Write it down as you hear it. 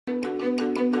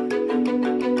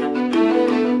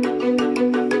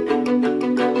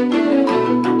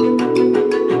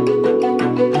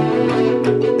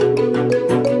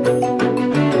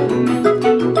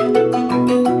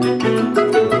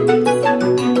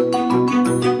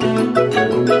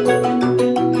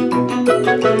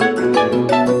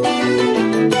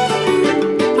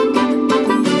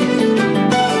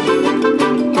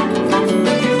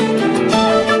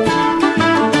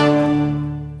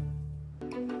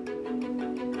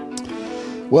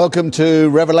Welcome to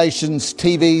Revelations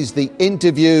TV's The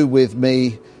Interview with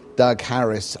me, Doug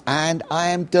Harris, and I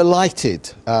am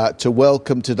delighted to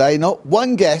welcome today not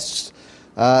one guest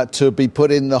to be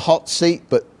put in the hot seat,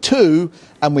 but two,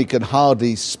 and we can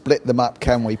hardly split them up,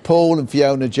 can we? Paul and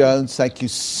Fiona Jones, thank you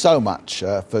so much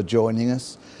for joining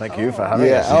us. Thank you for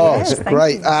having us. Oh, it's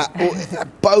great.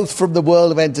 Both from the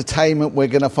world of entertainment, we're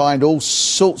going to find all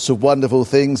sorts of wonderful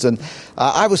things. And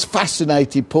I was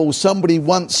fascinated, Paul. Somebody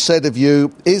once said of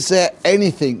you, is there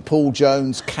anything Paul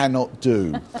Jones cannot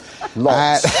do?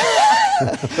 Lots.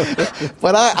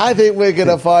 But I think we're going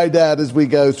to find out as we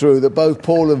go through that both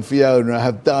Paul and Fiona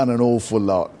have done an awful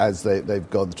lot as they've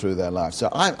gone through their life. So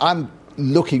I'm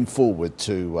looking forward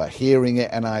to hearing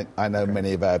it, and I know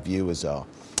many of our viewers are.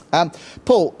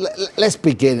 Paul, let's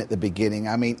begin at the beginning.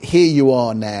 I mean, here you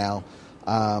are now,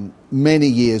 many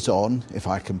years on, if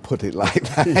I can put it like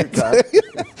that.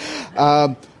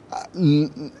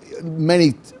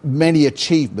 Many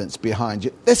achievements behind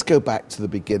you. Let's go back to the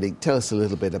beginning. Tell us a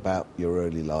little bit about your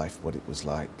early life, what it was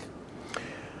like.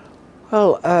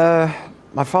 Well,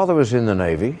 my father was in the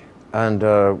Navy and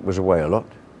was away a lot.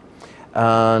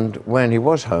 And when he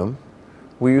was home,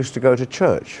 we used to go to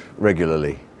church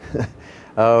regularly.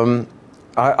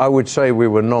 I would say we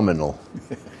were nominal.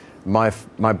 My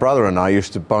brother and I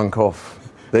used to bunk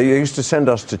off. They used to send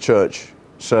us to church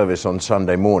service on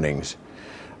Sunday mornings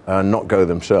and not go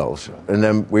themselves. And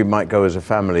then we might go as a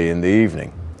family in the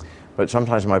evening. But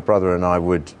sometimes my brother and I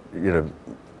would,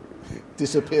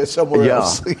 disappear somewhere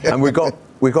else. Yeah. And we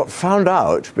got found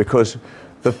out because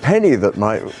the penny that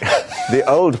the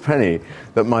old penny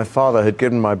that my father had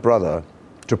given my brother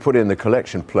to put in the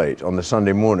collection plate on the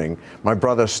Sunday morning, my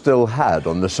brother still had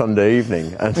on the Sunday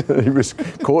evening, and he was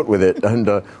caught with it. And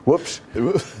whoops,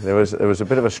 there was a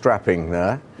bit of a strapping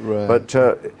there. Right. But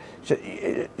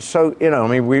so I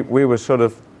mean, we were sort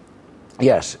of,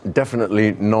 yes,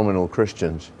 definitely nominal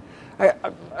Christians.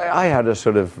 I had a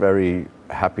sort of very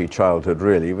happy childhood,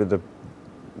 really, with a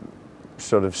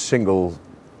sort of single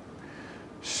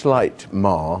slight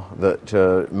mar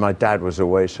that my dad was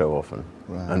away so often.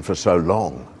 Right. And for so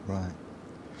long. Right.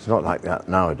 It's not like that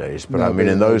nowadays, but no, I mean,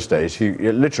 in those days,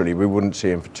 literally, we wouldn't see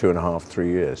him for 2.5, 3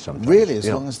 years sometimes. Really, as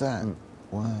long as that? Mm.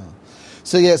 Wow.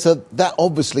 So that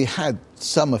obviously had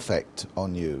some effect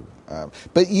on you.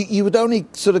 But you would only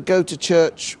sort of go to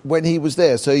church when he was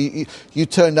there. So you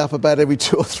turned up about every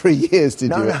 2 or 3 years,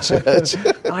 did you, at church?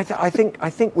 I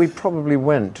think we probably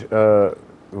went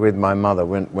with my mother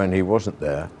when he wasn't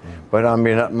there. But I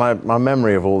mean, my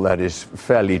memory of all that is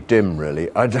fairly dim, really.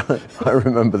 I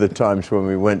remember the times when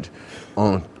we went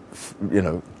on,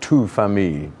 to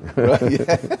famille. Right,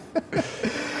 yeah.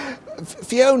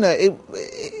 Fiona,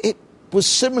 it was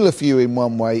similar for you in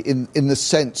one way, in the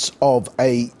sense of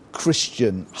a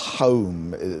Christian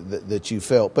home that you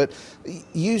felt, but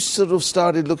you sort of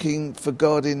started looking for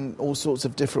God in all sorts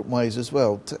of different ways as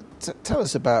well. Tell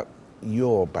us about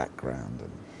your background.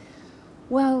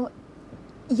 Well,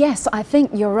 yes, I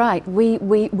think you're right.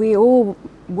 We all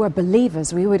were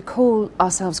believers. We would call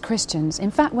ourselves Christians. In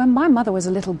fact, when my mother was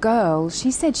a little girl,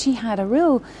 she said she had a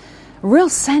real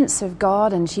sense of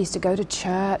God, and she used to go to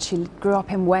church. She grew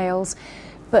up in Wales.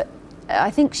 But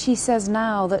I think she says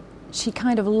now that she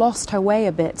kind of lost her way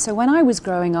a bit. So when I was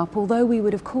growing up, although we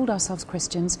would have called ourselves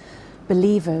Christians,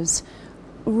 believers,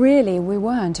 really, we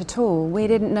weren't at all. We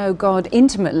didn't know God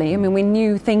intimately. I mean, we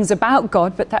knew things about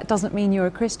God, but that doesn't mean you're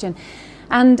a Christian.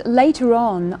 And later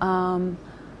on,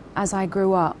 as I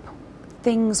grew up,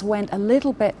 things went a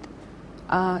little bit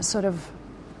sort of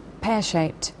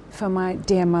pear-shaped for my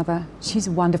dear mother. She's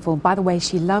wonderful. By the way,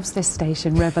 she loves this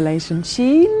station, Revelation.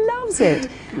 She loves it.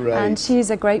 Right. And she's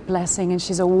a great blessing, and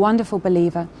she's a wonderful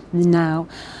believer now.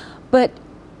 But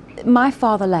my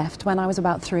father left when I was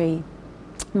about 3.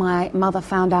 My mother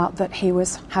found out that he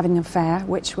was having an affair,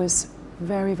 which was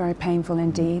very, very painful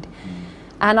indeed.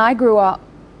 And I grew up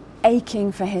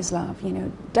aching for his love,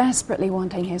 desperately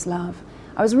wanting his love.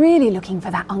 I was really looking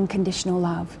for that unconditional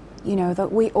love,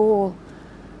 that we all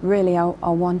really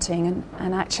are wanting,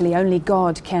 and actually only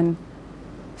God can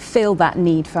fill that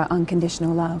need for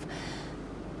unconditional love.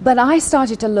 But I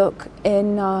started to look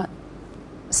in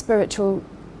spiritual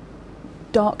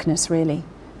darkness, really.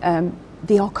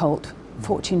 The occult,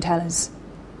 fortune tellers,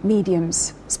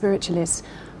 mediums, spiritualists.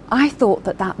 I thought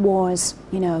that that was,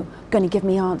 going to give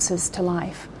me answers to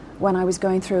life when I was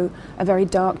going through a very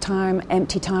dark time,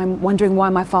 empty time, wondering why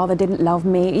my father didn't love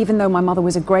me, even though my mother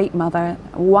was a great mother,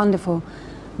 a wonderful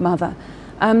mother.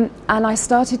 And I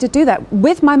started to do that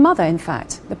with my mother, in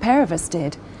fact. The pair of us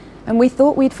did. And we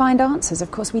thought we'd find answers.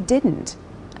 Of course, we didn't.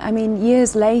 I mean,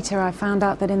 years later, I found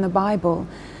out that in the Bible,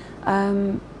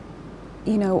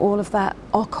 all of that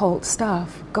occult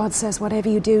stuff, God says, whatever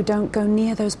you do, don't go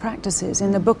near those practices.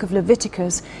 In the book of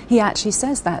Leviticus, he actually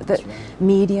says that right.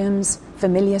 Mediums,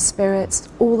 familiar spirits,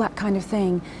 all that kind of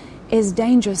thing is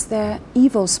dangerous. They're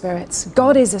evil spirits.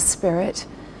 God is a spirit,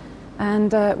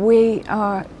 and we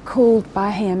are called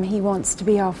by him. He wants to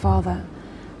be our Father.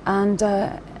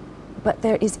 But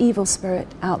there is evil spirit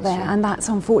out there, and that's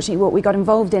unfortunately what we got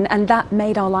involved in, and that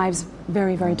made our lives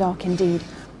very, very dark indeed.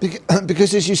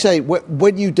 Because, as you say,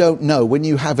 when you don't know, when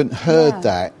you haven't heard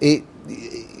that,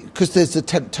 because there's the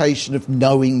temptation of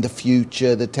knowing the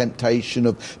future, the temptation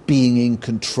of being in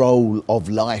control of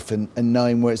life and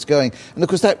knowing where it's going. And, of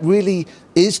course, that really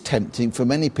is tempting for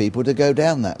many people to go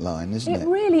down that line, isn't it? It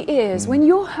really is. When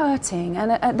you're hurting,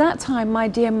 and at that time my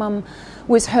dear mum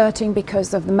was hurting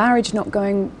because of the marriage not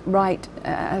going right.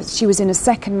 She was in a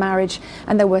second marriage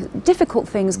and there were difficult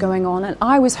things going on, and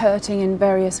I was hurting in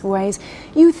various ways.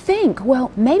 You think,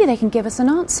 well, maybe they can give us an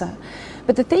answer.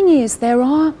 But the thing is, there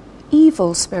are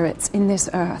evil spirits in this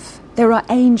earth. There are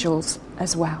angels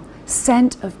as well,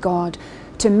 sent of God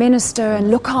to minister and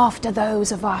look after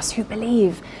those of us who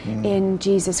believe in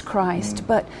Jesus Christ.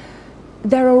 But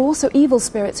there are also evil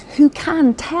spirits who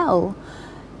can tell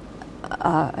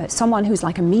someone who's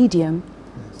like a medium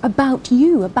about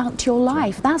you, about your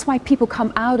life. That's why people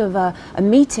come out of a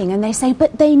meeting and they say,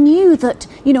 but they knew that,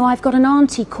 I've got an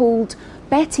auntie called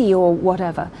Betty or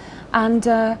whatever. And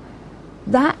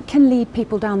that can lead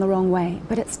people down the wrong way.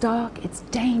 But it's dark, it's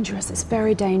dangerous, it's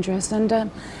very dangerous.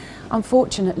 And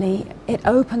unfortunately, it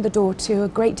opened the door to a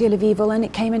great deal of evil, and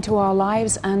it came into our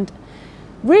lives. And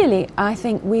really, I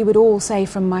think we would all say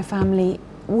from my family,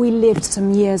 we lived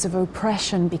some years of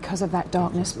oppression because of that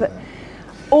darkness. But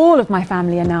all of my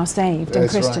family are now saved and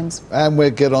Christians. Right. And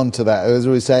we'll get on to that. As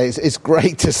we say, it's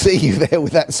great to see you there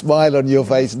with that smile on your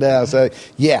face now. So,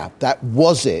 yeah, that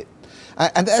was it.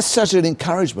 And that's such an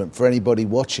encouragement for anybody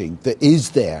watching that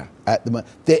is there at the moment.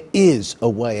 There is a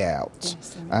way out.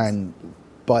 Yes, and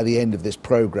by the end of this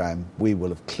programme, we will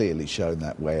have clearly shown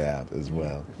that way out as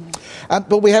well. Yeah.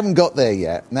 But we haven't got there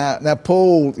yet. Now,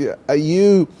 Paul,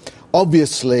 you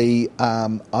obviously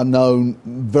are known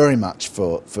very much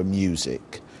for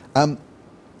music.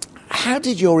 How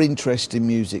did your interest in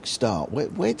music start?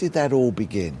 Where did that all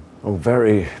begin? Oh,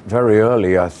 very, very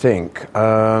early, I think.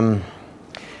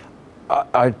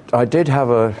 I did have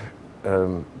a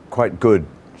quite good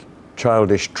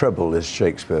childish treble, as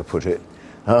Shakespeare put it.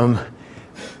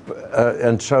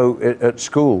 And so at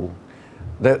school,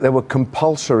 there were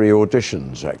compulsory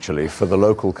auditions, actually, for the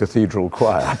local cathedral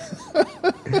choir.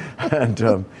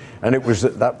 And it was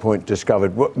at that point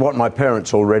discovered what my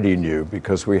parents already knew,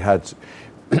 because we had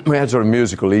sort of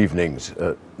musical evenings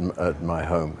at my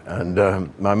home.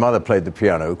 And my mother played the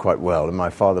piano quite well, and my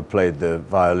father played the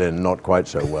violin not quite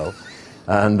so well.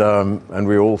 And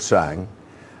we all sang.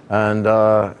 And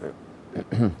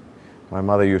my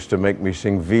mother used to make me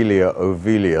sing Velia, O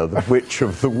Velia, the Witch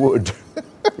of the Wood,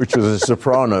 which was a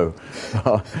soprano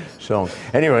song.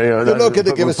 Anyway, you're not going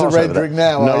to give us a rendering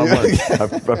now, no, are you? I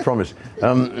won't. I promise.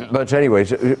 But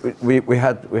anyways, we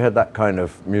had that kind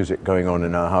of music going on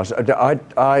in our house.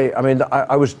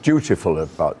 I was dutiful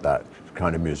about that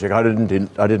kind of music. I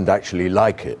didn't actually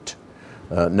like it,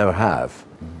 never have.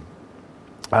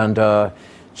 And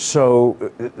so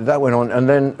that went on, and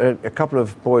then a couple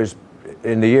of boys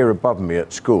in the year above me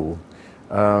at school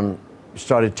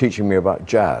started teaching me about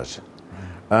jazz.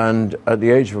 And at the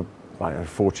age of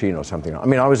 14 or something, I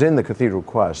mean, I was in the cathedral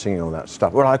choir singing all that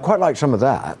stuff. Well, I quite liked some of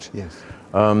that. Yes.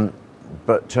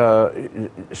 But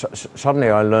suddenly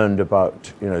I learned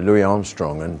about, Louis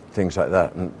Armstrong and things like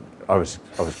that, and I was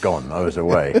gone. I was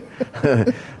away.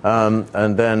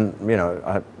 And then,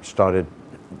 I started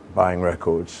buying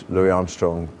records, Louis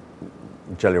Armstrong,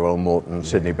 Jelly Roll Morton,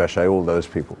 Sidney Bechet, all those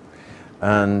people.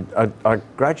 And I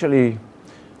gradually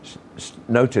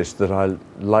noticed that I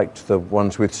liked the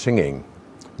ones with singing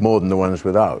more than the ones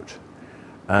without.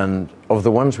 And of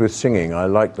the ones with singing, I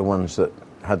liked the ones that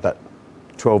had that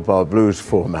 12-bar blues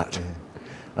format.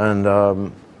 And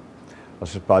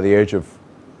by the age of,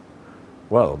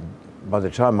 by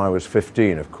the time I was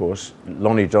 15, of course,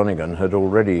 Lonnie Donegan had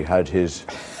already had his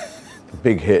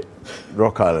big hit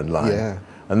Rock Island line. Yeah.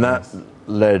 And that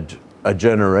led a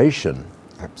generation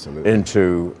Absolutely.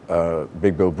 into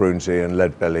Big Bill Broonzy and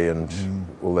Leadbelly and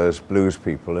all those blues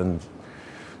people, and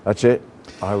that's it.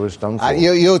 I was done for.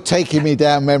 You're taking me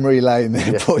down memory lane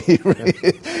there, Paul.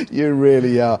 You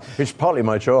really are. It's partly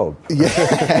my job.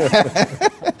 Yeah.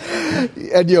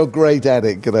 And you're great at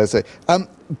it, can I say.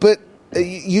 But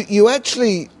you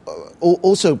actually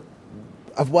also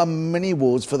have won many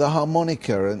awards for the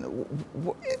harmonica, and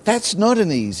that's not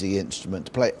an easy instrument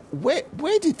to play.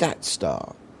 Where did that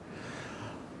start?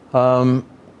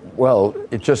 Well,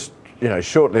 it just,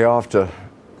 shortly after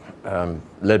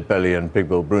Leadbelly and Big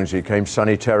Bill Broonzy came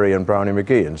Sonny Terry and Brownie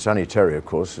McGee. And Sonny Terry, of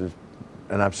course, is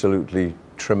an absolutely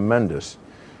tremendous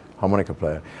harmonica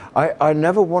player. I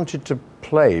never wanted to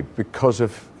play because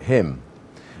of him.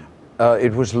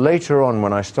 It was later on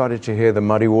when I started to hear the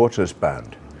Muddy Waters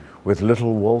Band with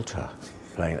Little Walter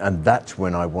playing, and that's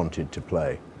when I wanted to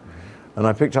play. And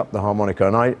I picked up the harmonica,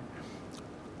 and I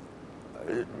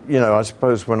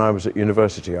suppose when I was at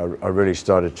university, I really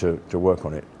started to work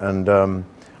on it. And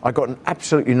I got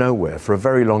absolutely nowhere for a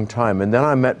very long time. And then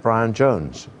I met Brian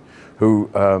Jones, who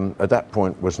at that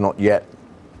point was not yet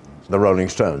the Rolling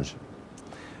Stones.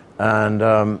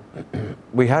 And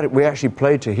we actually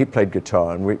played he played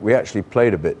guitar, and we actually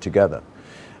played a bit together.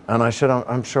 And I said,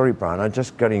 I'm sorry, Brian, I'm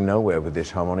just getting nowhere with this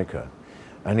harmonica.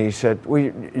 And he said, well,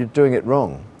 you're doing it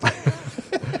wrong.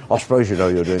 I suppose you know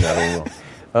you're doing that all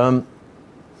wrong.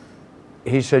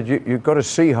 He said, you've got a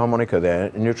C harmonica there,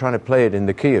 and you're trying to play it in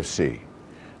the key of C.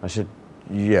 I said,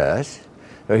 yes.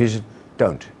 So he said,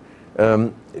 don't.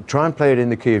 Try and play it in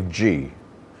the key of G.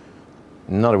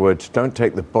 In other words, don't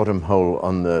take the bottom hole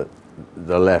on the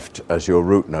left as your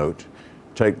root note.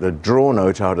 Take the draw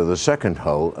note out of the second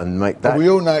hole and make that... We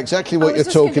all know exactly what you're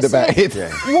talking about here. Yeah.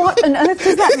 What on earth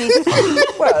does that mean?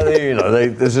 Well,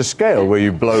 there's a scale where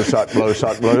you blow, suck,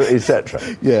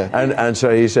 etc. Yeah. And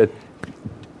so he said,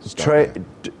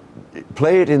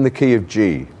 play it in the key of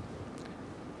G.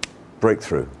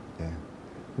 Breakthrough. Yeah.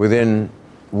 Within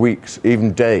weeks,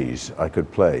 even days, I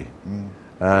could play.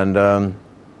 And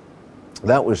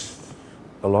that was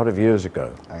a lot of years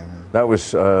ago. That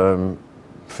was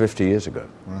 50 years ago.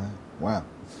 Right. Wow.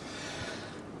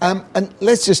 And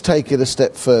let's just take it a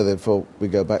step further before we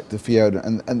go back to Fiona.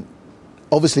 And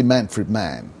obviously Manfred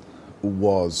Mann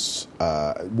was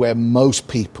where most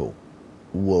people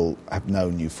will have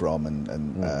known you from,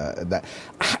 and that.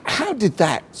 How did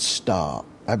that start?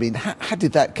 I mean, how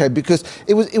did that come? Because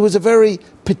it was a very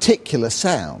particular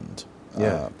sound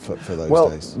for those days. Well,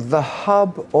 the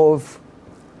hub of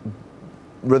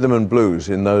rhythm and blues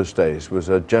in those days was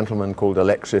a gentleman called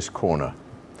Alexis Corner,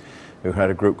 who had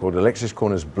a group called Alexis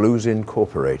Corner's Blues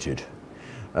Incorporated,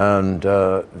 and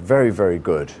very, very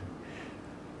good.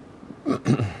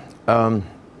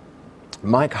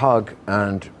 Mike Hugg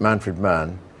and Manfred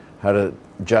Mann had a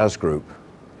jazz group,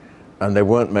 and they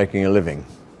weren't making a living.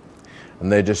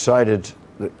 And they decided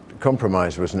that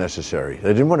compromise was necessary.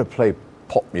 They didn't want to play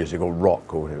pop music or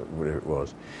rock or whatever it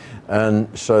was. And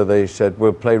so they said,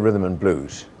 we'll play rhythm and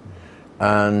blues.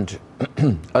 And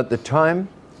at the time,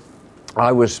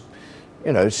 I was,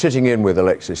 sitting in with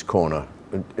Alexis Corner.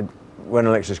 When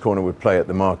Alexis Corner would play at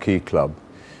the Marquee Club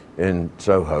in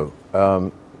Soho,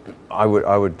 I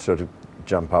would sort of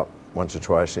jump up once or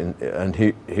twice, and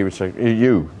he would say,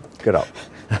 you, get up.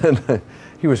 And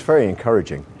he was very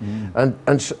encouraging.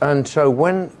 And so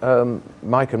when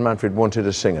Mike and Manfred wanted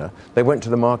a singer, they went to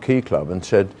the Marquee Club and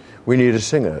said, we need a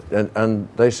singer. And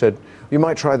they said, you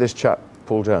might try this chap,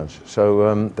 Paul Jones.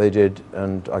 So they did,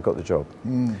 and I got the job.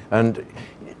 And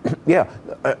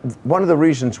one of the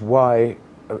reasons why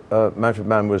Manfred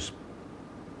Mann was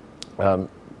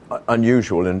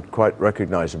unusual and quite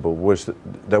recognizable was that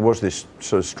there was this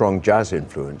sort of strong jazz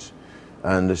influence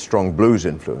and a strong blues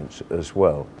influence as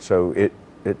well. So it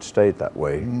stayed that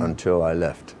way until I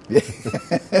left.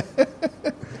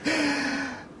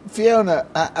 Fiona,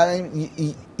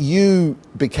 you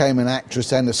became an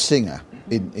actress and a singer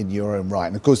in your own right.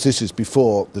 And of course, this is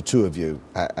before the two of you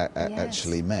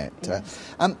actually met.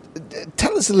 Yes.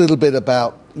 Tell us a little bit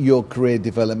about your career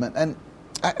development. And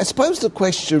I suppose the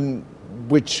question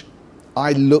which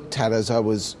I looked at as I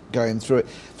was going through it,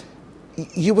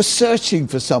 you were searching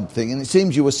for something, and it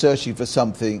seems you were searching for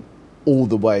something all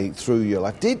the way through your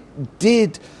life.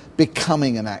 Did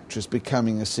becoming an actress,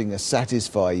 becoming a singer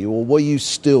satisfy you, or were you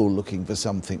still looking for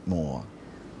something more?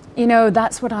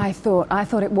 That's what I thought. I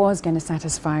thought it was going to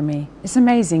satisfy me. It's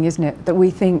amazing, isn't it, that we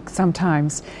think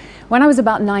sometimes. When I was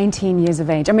about 19 years of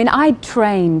age, I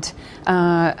trained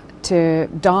to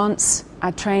dance.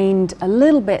 I trained a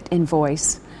little bit in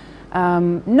voice.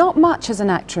 Not much as an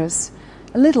actress,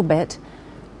 a little bit.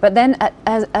 But then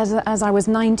as I was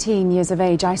 19 years of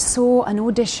age, I saw an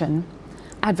audition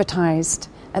advertised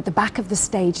at the back of the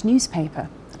stage newspaper.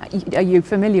 Are you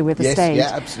familiar with the stage? Yes,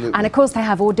 yeah, absolutely. And of course they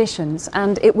have auditions,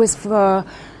 and it was for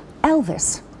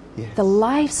Elvis. Yes. The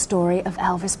life story of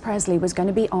Elvis Presley was going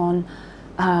to be on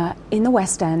in the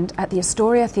West End at the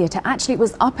Astoria Theatre. Actually, it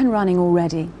was up and running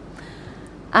already.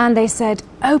 And they said,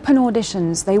 open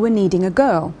auditions. They were needing a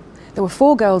girl. There were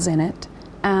 4 girls in it,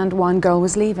 and 1 girl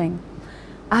was leaving.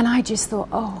 And I just thought,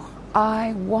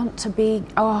 I want to be,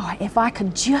 if I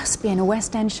could just be in a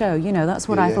West End show, that's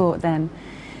what I thought then.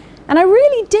 And I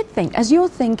really did think, as you're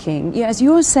thinking, as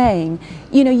you're saying,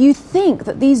 you think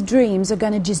that these dreams are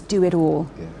going to just do it all.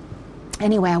 Yeah.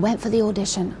 Anyway, I went for the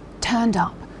audition, turned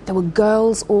up. There were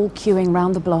girls all queuing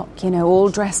round the block, all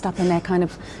dressed up in their kind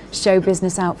of show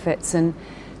business outfits and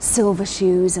silver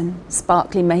shoes and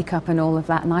sparkly makeup and all of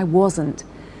that, and I wasn't.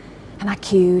 And I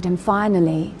queued, and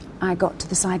finally I got to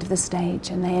the side of the stage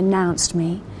and they announced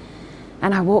me.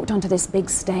 And I walked onto this big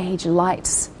stage,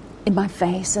 lights in my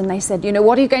face, and they said,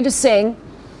 what are you going to sing?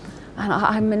 And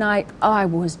I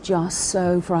was just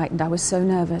so frightened. I was so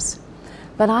nervous.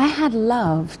 But I had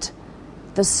loved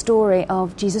the story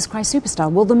of Jesus Christ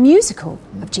Superstar, well, the musical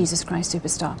of Jesus Christ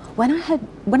Superstar.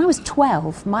 When I was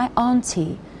 12, my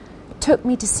auntie took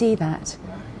me to see that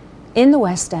in the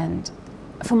West End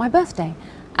for my birthday.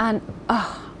 And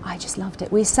I just loved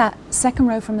it. We sat second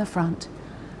row from the front,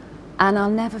 and I'll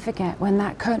never forget when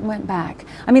that curtain went back.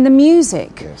 I mean, the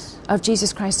music of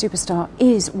Jesus Christ Superstar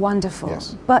is wonderful,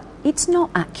 but it's not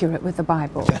accurate with the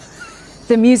Bible.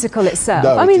 The musical itself.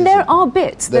 No, I mean, there are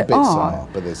bits that are.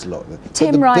 But there's a lot.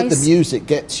 Tim Rice. But the music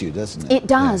gets you, doesn't it? It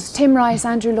does. Yes. Tim Rice,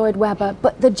 Andrew Lloyd Webber.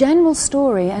 But the general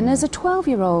story, and as a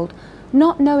 12-year-old,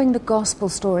 not knowing the gospel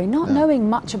story, not knowing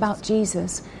much about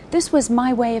Jesus, this was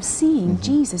my way of seeing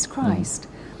Jesus Christ.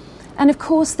 And of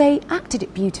course, they acted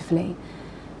it beautifully.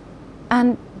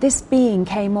 And this being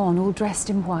came on, all dressed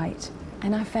in white,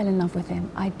 and I fell in love with him.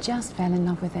 I just fell in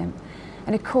love with him.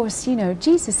 And of course,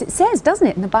 Jesus, it says, doesn't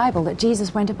it, in the Bible, that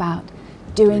Jesus went about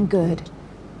doing good,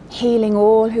 healing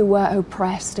all who were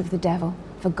oppressed of the devil,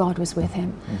 for God was with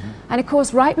him. And of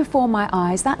course, right before my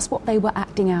eyes, that's what they were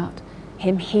acting out.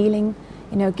 Him healing,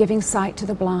 giving sight to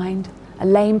the blind, a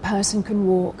lame person can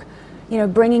walk,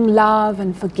 bringing love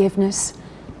and forgiveness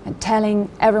and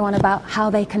telling everyone about how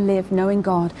they can live knowing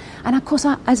God. And of course,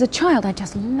 as a child, I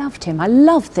just loved him. I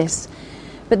loved this.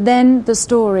 But then the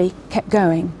story kept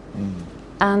going.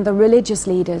 And the religious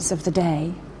leaders of the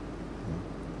day,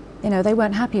 they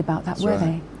weren't happy about that, were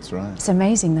they? That's right. It's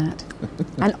amazing that.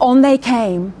 And on they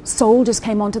came, soldiers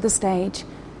came onto the stage,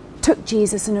 took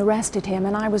Jesus and arrested him,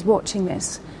 and I was watching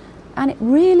this. And it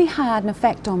really had an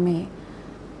effect on me.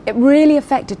 It really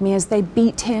affected me as they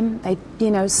beat him, they,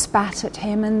 spat at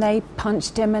him, and they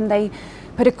punched him, and they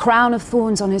put a crown of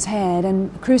thorns on his head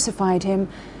and crucified him.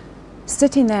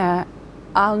 Sitting there,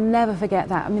 I'll never forget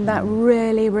that. I mean, that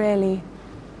really, really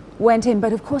went in.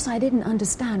 But of course, I didn't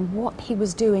understand what he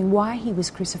was doing, why he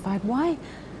was crucified, why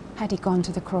had he gone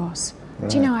to the cross. Right.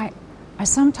 Do you know, I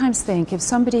sometimes think if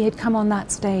somebody had come on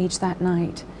that stage that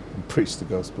night and preached the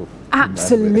gospel.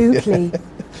 Absolutely.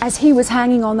 As he was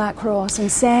hanging on that cross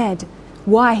and said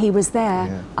why he was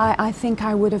there, I think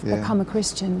I would have become a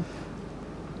Christian.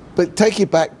 But take you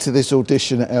back to this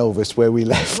audition at Elvis where we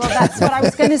left. Well, that's what I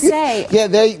was going to say.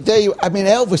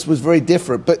 Elvis was very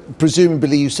different, but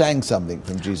presumably you sang something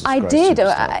from Jesus Christ. I did.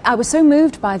 I was so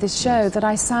moved by this show that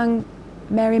I sang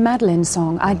Mary Magdalene's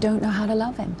song, I Don't Know How to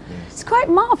Love Him. Yes. It's quite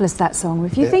marvellous, that song,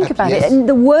 if you think about it. And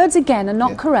the words, again, are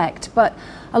not correct, but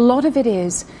a lot of it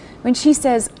is when she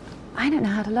says, I don't know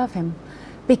how to love him,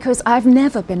 because I've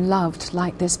never been loved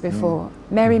like this before.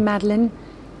 Mary Magdalene,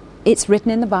 it's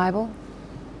written in the Bible,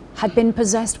 had been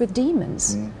possessed with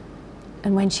demons.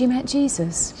 And when she met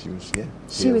Jesus,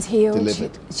 she was healed.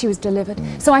 Delivered. She was delivered.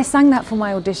 So I sang that for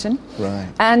my audition. Right.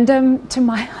 And to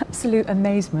my absolute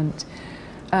amazement,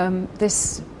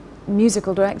 this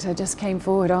musical director just came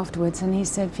forward afterwards and he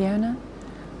said, Fiona?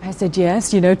 I said,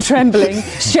 yes, trembling,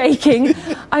 shaking.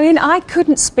 I mean, I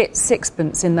couldn't spit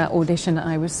sixpence in that audition.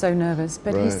 I was so nervous.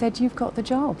 But he said, you've got the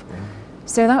job.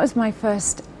 So that was my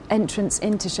first entrance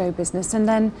into show business. And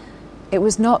then it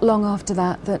was not long after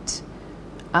that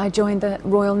I joined the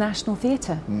Royal National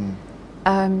Theatre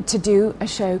to do a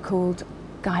show called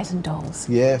Guys and Dolls.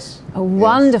 Yes. A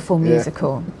wonderful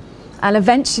musical. And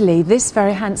eventually, this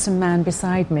very handsome man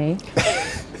beside me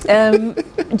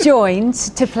joined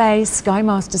to play Sky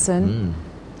Masterson.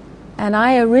 And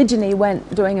I originally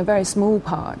went doing a very small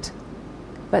part,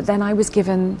 but then I was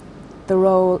given the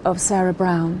role of Sarah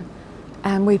Brown.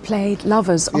 and we played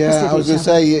lovers opposite Yeah, I was each going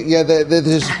to other. say, yeah, there's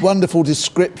this wonderful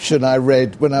description I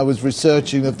read when I was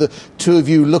researching of the two of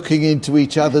you looking into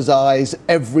each other's eyes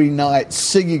every night,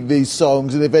 singing these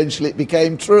songs, and eventually it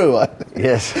became true.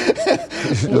 Yes.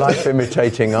 Life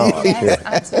imitating art. Yes,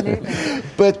 absolutely.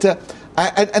 But,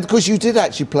 and of course, you did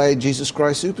actually play in Jesus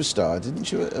Christ Superstar,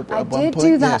 didn't you, at I one did point?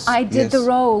 do that. Yes, I did yes. the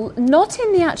role, not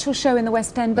in the actual show in the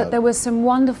West End, but No. there were some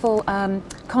wonderful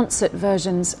concert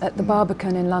versions at the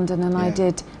Barbican in London, and I Yeah.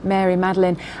 did Mary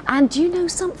Magdalene. And do you know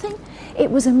something?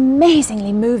 It was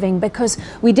amazingly moving because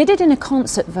we did it in a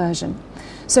concert version.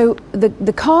 So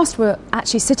the cast were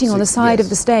actually sitting on the side yes. of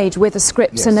the stage with the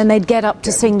scripts, Yes. and then they'd get up to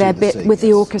Yeah, sing do their the bit sing, with the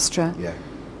yes. orchestra. Yeah.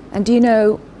 And do you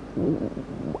know,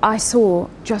 I saw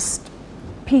just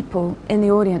people in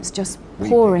the audience just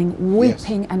pouring,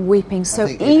 weeping Yes. and weeping. So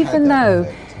think it had even that though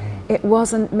effect. it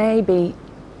wasn't maybe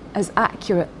as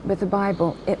accurate with the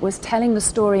Bible, it was telling the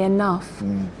story enough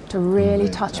to really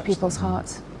touch people's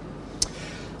hearts.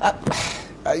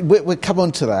 We'll come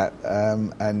on to that,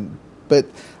 but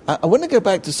I want to go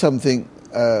back to something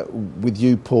with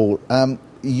you, Paul.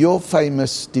 Your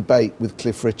famous debate with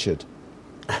Cliff Richard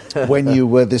when you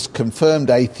were this confirmed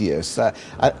atheist.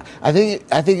 I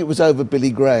think it was over Billy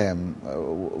Graham.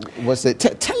 Was it?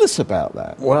 Tell us about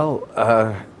that. Well,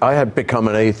 I had become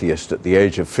an atheist at the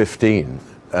age of 15,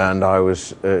 and I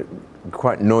was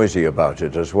quite noisy about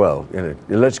it as well. You know,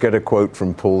 let's get a quote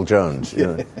from Paul Jones. You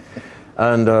know.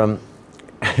 And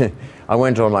I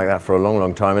went on like that for a long,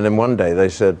 long time. And then one day they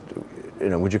said, you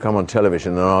know, would you come on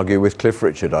television and argue with Cliff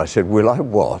Richard? I said, will I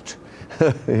what?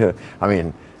 You know, I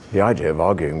mean, the idea of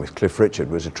arguing with Cliff Richard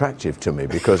was attractive to me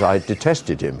because I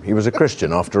detested him. He was a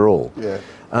Christian after all. Yeah.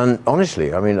 And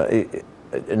honestly, I mean,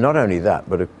 not only that,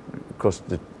 but of course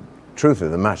the truth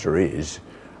of the matter is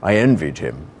I envied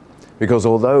him because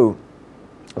although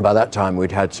by that time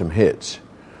we'd had some hits,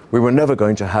 we were never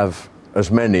going to have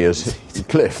as many as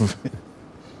Cliff.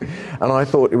 And I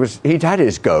thought he'd had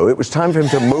his go. It was time for him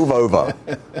to move over.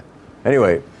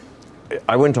 Anyway,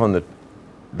 I went on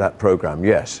that program,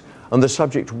 yes. And the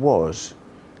subject was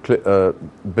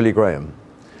Billy Graham.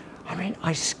 I mean,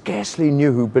 I scarcely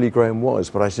knew who Billy Graham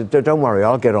was, but I said, don't worry,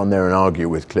 I'll get on there and argue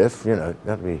with Cliff. You know,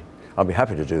 I'll be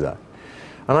happy to do that.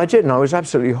 And I did, and I was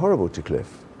absolutely horrible to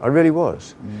Cliff. I really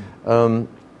was.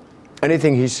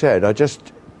 Anything he said, I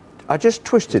just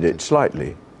twisted it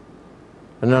slightly.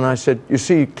 And then I said, you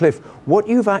see, Cliff, what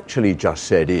you've actually just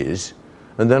said is,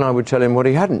 and then I would tell him what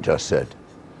he hadn't just said.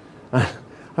 I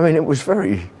mean, it was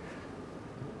very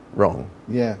wrong.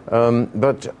 Yeah.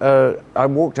 But I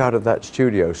walked out of that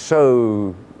studio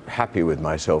so happy with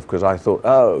myself because I thought,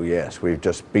 oh, yes, we've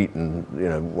just beaten, you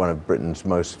know, one of Britain's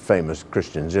most famous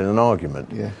Christians in an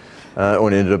argument. Yeah.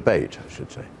 Or in a debate, I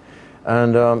should say.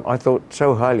 And I thought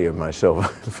so highly of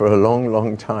myself for a long,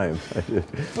 long time.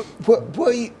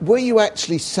 Were you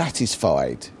actually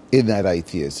satisfied in that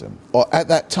atheism, or at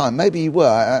that time? Maybe you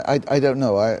were. I don't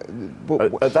know. At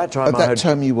that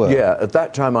time, you were. Yeah, at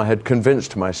that time, I had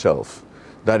convinced myself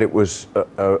that it was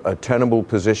a tenable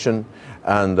position,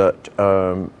 and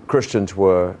that Christians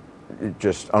were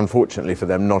just, unfortunately for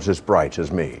them, not as bright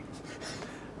as me.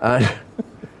 And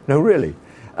no, really.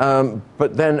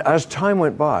 But then, as time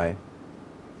went by,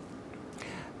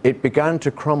 it began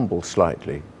to crumble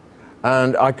slightly.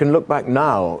 And I can look back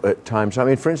now at times. I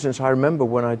mean, for instance, I remember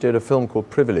when I did a film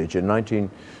called Privilege in I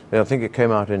think it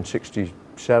came out in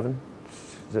 67,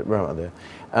 right out there.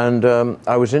 And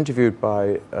I was interviewed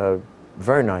by a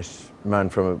very nice man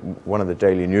from one of the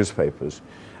daily newspapers.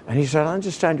 And he said, I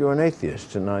understand you're an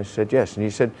atheist. And I said, yes. And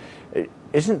he said,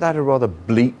 isn't that a rather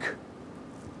bleak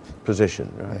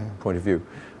position, right? Yeah. Point of view?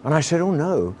 And I said, oh,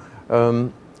 no.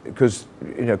 Because,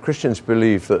 you know, Christians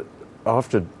believe that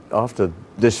after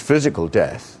this physical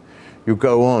death, you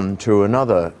go on to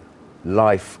another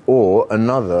life or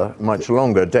another much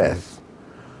longer death.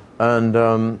 And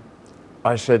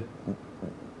I said,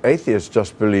 atheists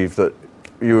just believe that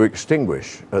you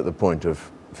extinguish at the point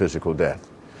of physical death.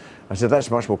 I said, that's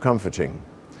much more comforting.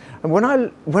 And when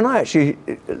I actually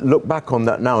look back on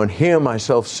that now and hear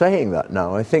myself saying that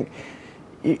now, I think,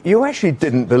 you actually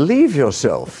didn't believe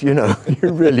yourself, you know,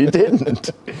 you really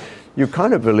didn't. You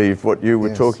kind of believed what you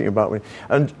were talking about.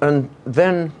 And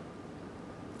then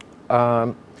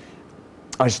I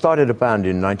started a band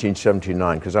in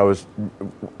 1979 because I've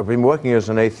been working as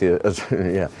an atheist,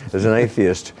 as an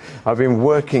atheist. I've been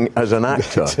working as an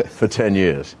actor for 10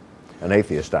 years, an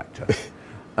atheist actor.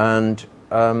 And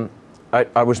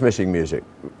I was missing music,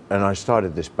 and I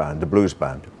started this band, the blues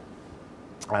band.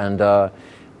 And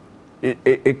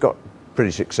it got pretty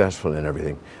successful and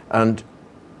everything. And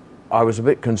I was a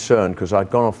bit concerned because I'd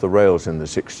gone off the rails in the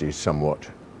 60s somewhat.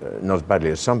 not as badly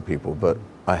as some people, but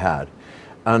I had.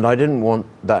 And I didn't want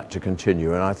that to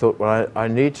continue. And I thought, well, I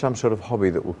need some sort of hobby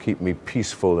that will keep me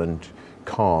peaceful and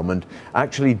calm and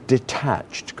actually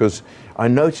detached, because I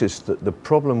noticed that the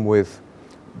problem with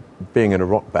being in a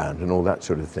rock band and all that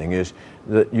sort of thing is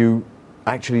that you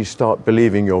actually start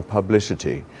believing your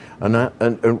publicity. And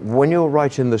when you're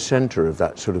right in the center of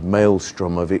that sort of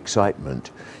maelstrom of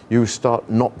excitement, you start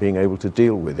not being able to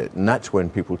deal with it. And that's when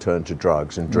people turn to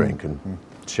drugs and drink and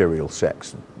serial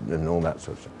sex and all that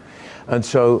sort of stuff. And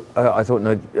so I thought,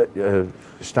 no,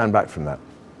 stand back from that.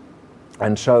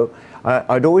 And so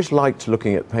I'd always liked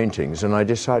looking at paintings, and I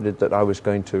decided that I was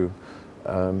going to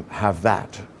have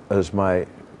that as my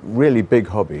really big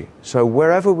hobby. So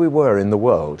wherever we were in the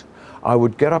world, I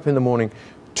would get up in the morning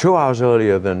 2 hours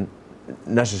earlier than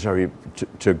necessary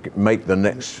to make the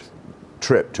next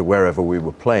trip to wherever we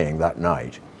were playing that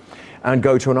night, and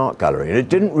go to an art gallery. And it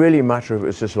didn't really matter if it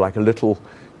was just like a little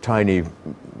tiny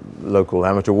local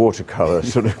amateur watercolour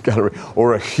sort of gallery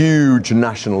or a huge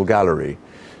national gallery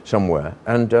somewhere.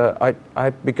 And I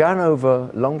began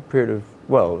over a long period of,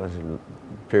 well, a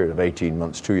period of 18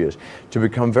 months, 2 years, to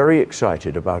become very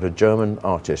excited about a German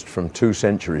artist from 2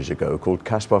 centuries ago called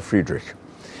Caspar Friedrich.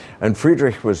 And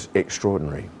Friedrich was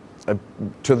extraordinary.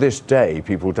 To this day,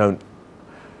 people don't...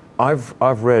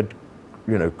 I've read,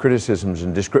 you know, criticisms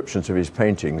and descriptions of his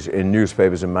paintings in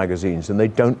newspapers and magazines, and they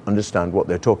don't understand what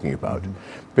they're talking about.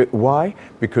 But why?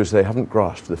 Because they haven't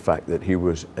grasped the fact that he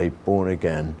was a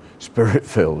born-again,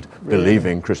 spirit-filled,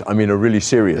 believing Christian. I mean, a really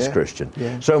serious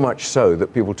Christian. So much so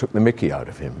that people took the mickey out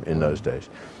of him in those days.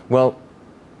 Well,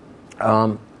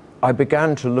 I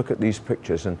began to look at these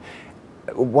pictures, and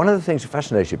one of the things that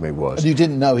fascinated me was... And you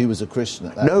didn't know he was a Christian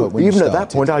at that point? No, even at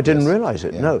that point I didn't realise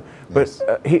it, no. But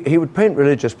he would paint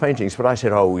religious paintings, but I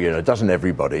said, oh, you know, doesn't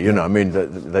everybody? You know, I mean,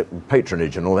 the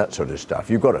patronage and all that sort of stuff.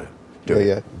 You've got to do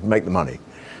it, make the money.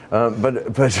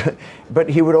 But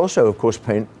he would also, of course,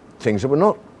 paint things that were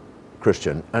not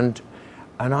Christian. And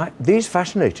these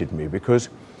fascinated me, because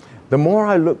the more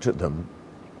I looked at them,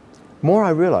 more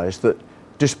I realised that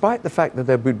despite the fact that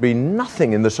there would be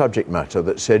nothing in the subject matter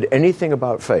that said anything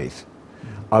about faith,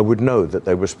 I would know that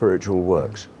they were spiritual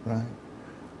works. Right.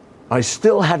 I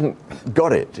still hadn't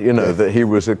got it, you know, that he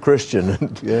was a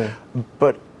Christian.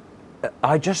 But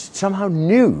I just somehow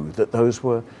knew that those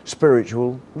were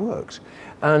spiritual works.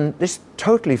 And this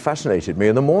totally fascinated me.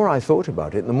 And the more I thought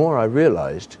about it, the more I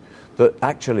realized that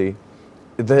actually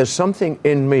there's something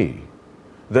in me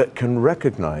that can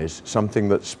recognize something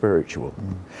that's spiritual.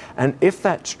 And if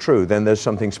that's true, then there's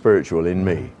something spiritual in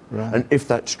me. Right. And if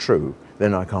that's true,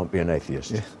 then I can't be an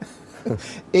atheist.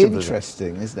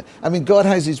 Interesting, isn't it? I mean, God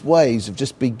has his ways of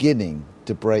just beginning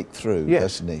to break through,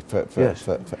 doesn't he, for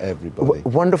everybody.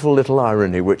 Wonderful little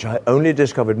irony, which I only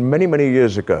discovered many, many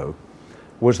years ago,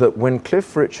 was that when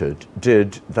Cliff Richard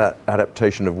did that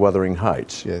adaptation of Wuthering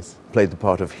Heights, played the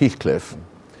part of Heathcliff,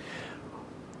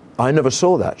 I never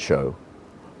saw that show.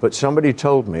 But somebody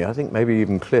told me, I think maybe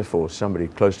even Cliff or somebody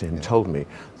close to him told me,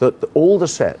 that all the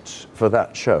sets for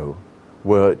that show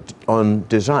were on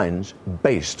designs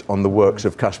based on the works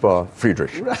of Caspar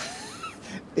Friedrich.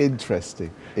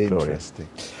 Interesting, interesting.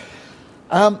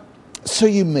 So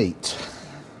you meet,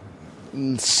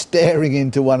 staring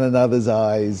into one another's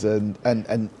eyes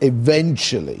and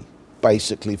eventually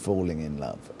basically falling in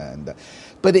love.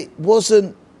 But it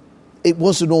wasn't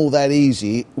all that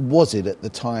easy, was it, at the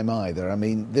time either? I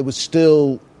mean, there was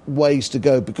still ways to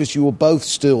go, because you were both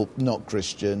still not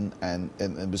Christian, and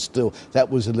it was still, that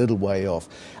was a little way off.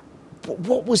 But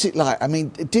what was it like? I mean,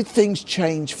 did things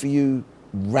change for you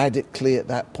radically at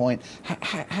that point?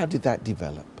 How did that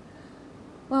develop?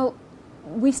 Well,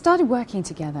 we started working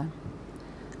together.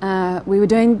 We were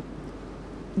doing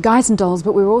Guys and Dolls,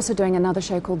 but we were also doing another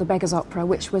show called The Beggar's Opera,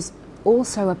 which was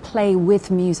also a play with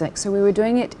music. So we were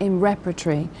doing it in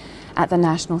repertory at the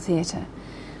National Theatre.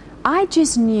 I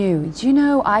just knew,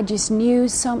 I just knew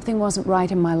something wasn't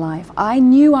right in my life. I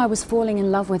knew I was falling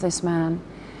in love with this man,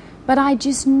 but I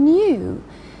just knew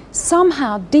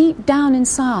somehow deep down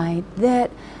inside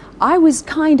that I was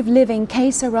kind of living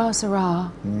que sera,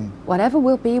 sera. Whatever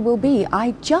will be, will be.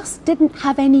 I just didn't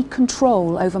have any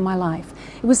control over my life.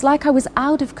 It was like I was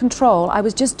out of control. I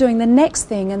was just doing the next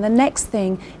thing and the next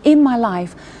thing in my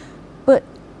life. But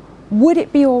would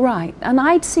it be all right? And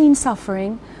I'd seen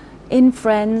suffering in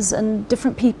friends and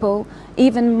different people,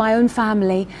 even my own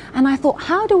family, and I thought,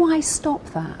 how do I stop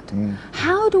that?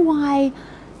 How do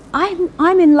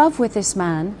I'm in love with this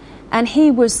man, and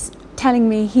he was telling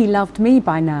me he loved me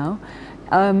by now,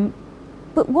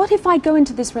 but what if I go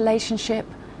into this relationship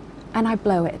and I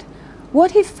blow it?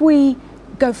 What if we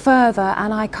go further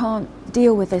and I can't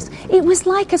deal with this. It was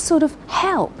like a sort of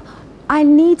help. I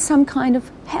need some kind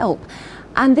of help.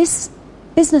 And this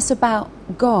business about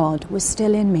God was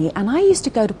still in me. And I used to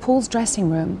go to Paul's dressing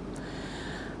room,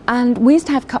 and we used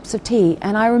to have cups of tea,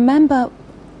 and I remember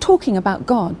talking about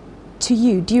God to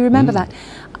you. Do you remember that?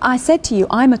 I said to you,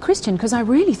 I'm a Christian, because I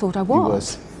really thought I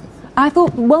was. I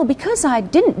thought, well, because I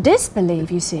didn't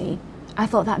disbelieve, you see, I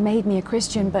thought that made me a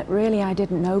Christian, but really I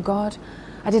didn't know God.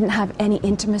 I didn't have any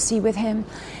intimacy with him.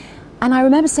 And I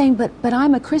remember saying, but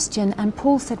I'm a Christian, and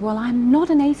Paul said, well, I'm not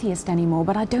an atheist anymore,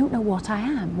 but I don't know what I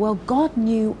am. Well, God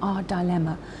knew our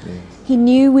dilemma. Yes. He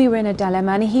knew we were in a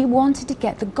dilemma, and he wanted to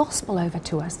get the gospel over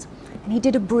to us. And he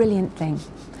did a brilliant thing.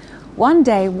 One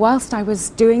day, whilst I was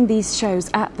doing these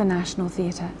shows at the National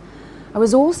Theatre, I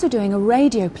was also doing a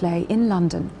radio play in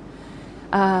London,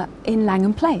 in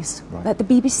Langham Place, at the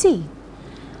BBC.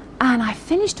 And I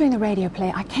finished doing the radio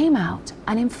play, I came out,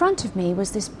 and in front of me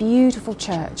was this beautiful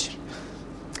church.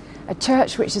 A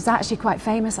church which is actually quite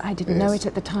famous. I didn't know it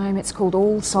at the time. It's called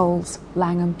All Souls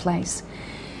Langham Place.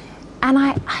 And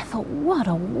I thought, what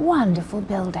a wonderful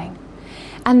building.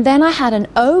 And then I had an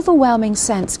overwhelming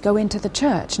sense go into the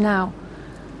church. Now,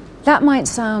 that might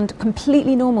sound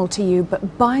completely normal to you,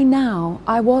 but by now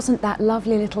I wasn't that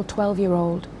lovely little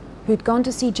 12-year-old who'd gone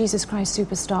to see Jesus Christ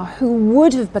Superstar, who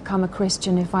would have become a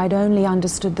Christian if I'd only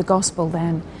understood the gospel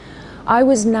then. I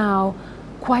was now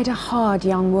quite a hard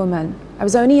young woman. I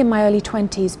was only in my early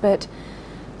 20s, but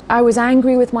I was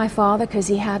angry with my father because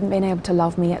he hadn't been able to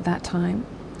love me at that time.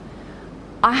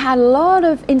 I had a lot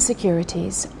of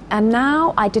insecurities, and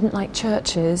now I didn't like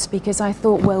churches because I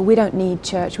thought, well, we don't need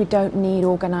church, we don't need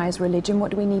organized religion,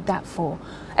 what do we need that for?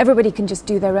 Everybody can just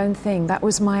do their own thing. That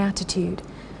was my attitude.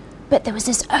 But there was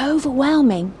this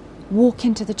overwhelming walk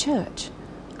into the church.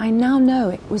 I now know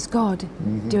it was God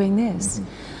doing this.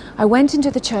 I went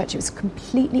into the church, it was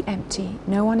completely empty,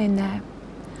 no one in there.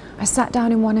 I sat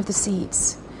down in one of the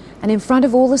seats, and in front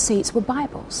of all the seats were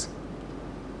Bibles.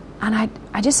 And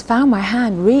I just found my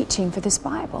hand reaching for this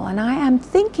Bible, and I am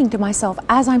thinking to myself,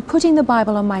 as I'm putting the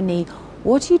Bible on my knee,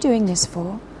 what are you doing this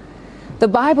for? The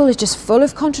Bible is just full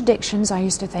of contradictions, I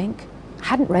used to think. I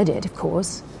hadn't read it, of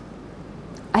course.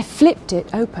 I flipped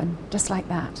it open, just like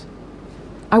that.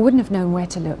 I wouldn't have known where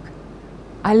to look.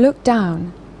 I looked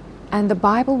down, and the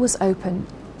Bible was open,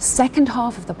 second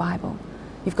half of the Bible.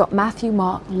 You've got Matthew,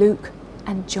 Mark, Luke,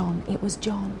 and John. It was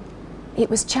John. It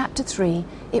was chapter 3.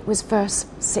 It was verse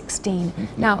 16.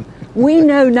 Now, we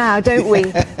know now, don't we,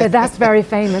 that that's very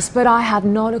famous, but I had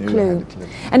not a clue.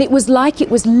 And it was like it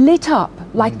was lit up,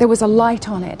 like there was a light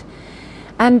on it.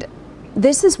 And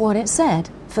this is what it said,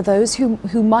 for those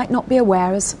who might not be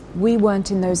aware, as we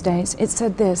weren't in those days. It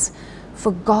said this,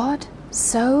 for God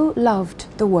so loved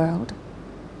the world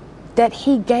that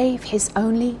he gave his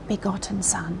only begotten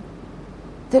Son,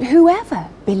 that whoever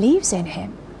believes in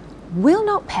him will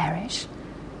not perish,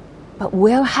 but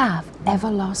will have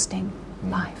everlasting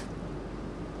life.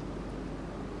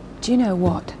 Do you know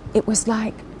what? It was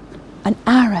like an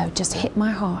arrow just hit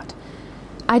my heart.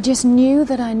 I just knew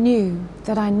that I knew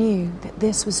that I knew that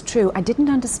this was true. I didn't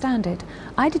understand it.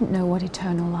 I didn't know what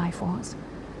eternal life was.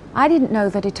 I didn't know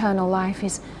that eternal life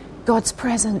is God's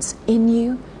presence in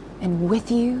you and with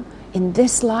you in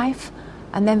this life,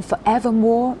 and then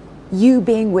forevermore, you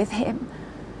being with him.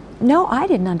 No, I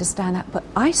didn't understand that, but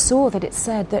I saw that it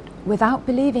said that without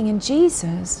believing in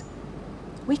Jesus,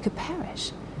 we could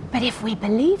perish. But if we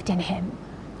believed in him,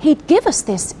 he'd give us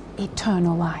this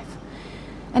eternal life.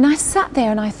 And I sat there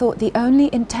and I thought the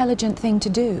only intelligent thing to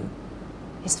do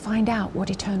is find out what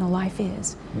eternal life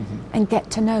is and get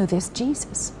to know this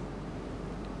Jesus.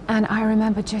 And I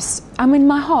remember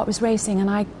my heart was racing, and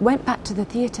I went back to the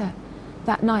theatre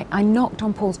that night. I knocked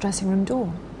on Paul's dressing room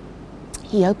door.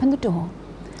 He opened the door,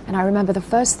 and I remember the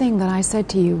first thing that I said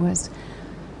to you was,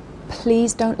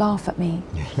 please don't laugh at me.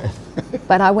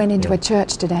 But I went into a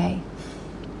church today,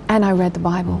 and I read the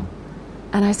Bible.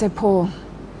 And I said, Paul,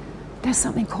 there's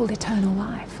something called eternal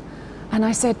life. And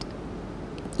I said,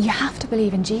 you have to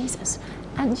believe in Jesus.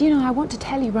 And you know, I want to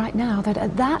tell you right now that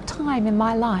at that time in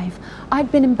my life,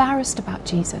 I'd been embarrassed about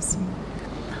Jesus.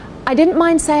 I didn't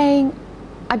mind saying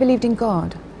I believed in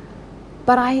God,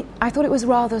 but I thought it was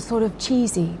rather sort of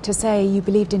cheesy to say you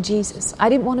believed in Jesus. I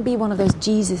didn't want to be one of those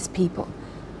Jesus people.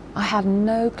 I had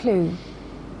no clue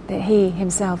that he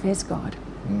himself is God,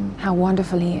 how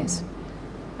wonderful he is.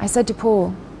 I said to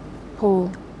Paul,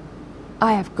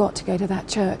 I have got to go to that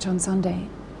church on Sunday.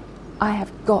 I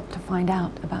have got to find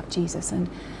out about Jesus.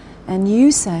 And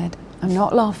you said, I'm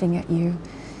not laughing at you.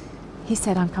 He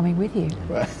said, I'm coming with you.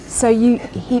 Right. So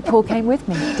Paul came with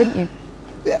me, didn't you?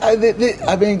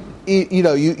 I mean,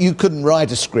 you couldn't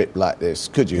write a script like this,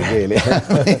 could you, really?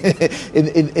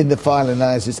 in the final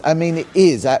analysis. I mean, it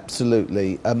is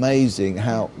absolutely amazing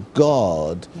how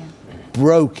God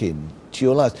broke into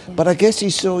your lives. Yeah. But I guess he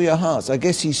saw your hearts. I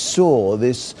guess he saw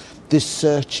this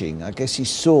searching. I guess he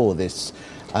saw this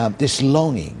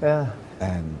longing. Yeah.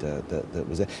 And that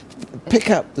was there. Pick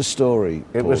up the story,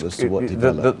 Paul, as to what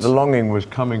developed. The longing was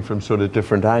coming from sort of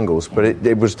different angles, but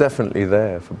it was definitely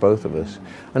there for both of us.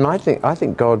 And I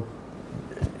think God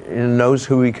knows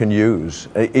who he can use,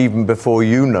 even before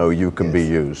you know you can be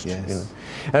used. Yes.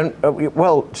 You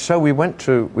know? And so we went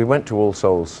to All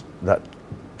Souls that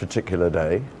particular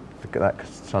day, that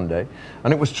Sunday,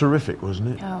 and it was terrific, wasn't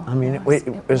it? Oh, I mean, it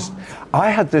was. I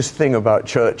had this thing about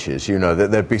churches,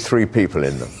 that there'd be three people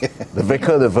in them: the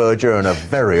vicar, the verger, and a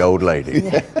very old lady,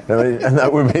 and that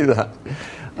would be that.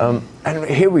 And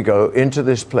here we go into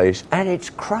this place, and it's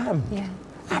crammed,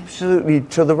 absolutely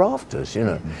to the rafters,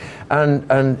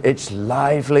 and it's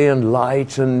lively and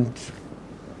light and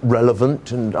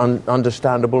relevant and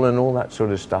understandable and all that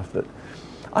sort of stuff that.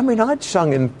 I mean, I'd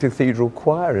sung in cathedral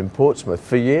choir in Portsmouth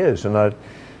for years, and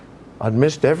I'd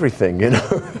missed everything,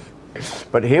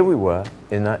 But here we were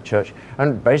in that church,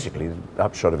 and basically the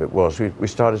upshot of it was we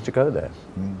started to go there.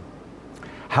 Mm.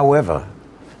 However,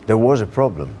 there was a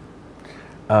problem.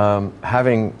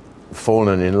 Having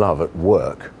fallen in love at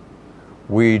work,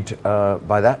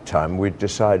 by that time we'd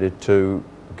decided to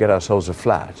get ourselves a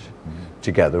flat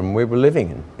together, and we were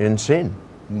living in sin.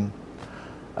 Mm.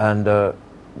 And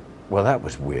well, that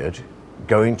was weird,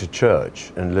 going to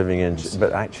church and living in,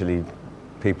 but actually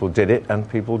people did it and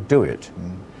people do it.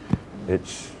 Mm.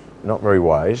 It's not very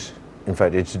wise. In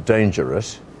fact, it's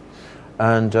dangerous.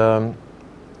 And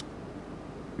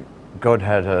God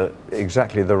had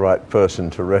exactly the right person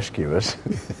to rescue us.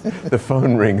 The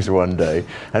phone rings one day,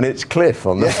 and it's Cliff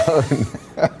on the phone.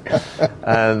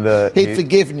 And he'd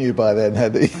forgiven you by then,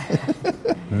 had he?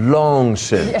 Long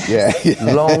since. Yeah.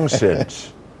 Long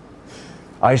since.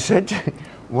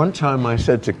 One time I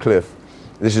said to Cliff,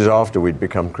 this is after we'd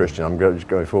become Christian, I'm just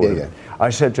going forward. Yeah. I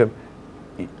said to him,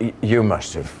 you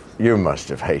must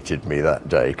have hated me that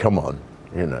day, come on,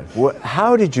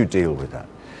 How did you deal with that?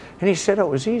 And he said, it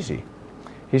was easy.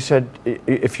 He said,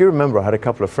 if you remember, I had a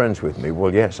couple of friends with me.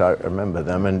 Well, yes, I remember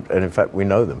them, and in fact, we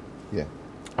know them.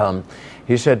 Yeah.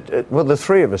 He said, well, the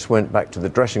three of us went back to the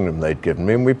dressing room they'd given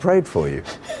me, and we prayed for you.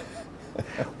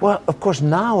 Well, of course,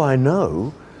 now I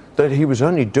know that he was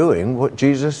only doing what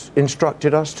Jesus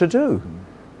instructed us to do.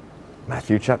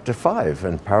 Matthew chapter 5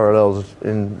 and parallels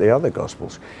in the other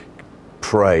Gospels.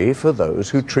 Pray for those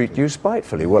who treat you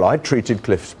spitefully. Well, I treated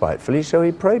Cliff spitefully, so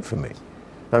he prayed for me.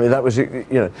 I mean, that was,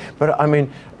 But I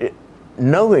mean,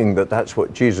 knowing that that's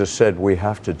what Jesus said we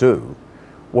have to do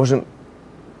wasn't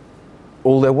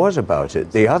all there was about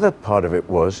it. The other part of it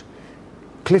was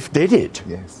Cliff did it.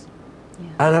 Yes.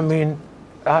 Yeah. And I mean,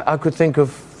 I could think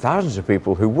of thousands of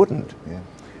people who wouldn't. Yeah.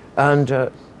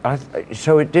 And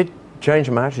so it did change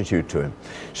my attitude to him.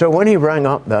 So when he rang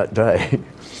up that day,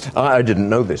 I didn't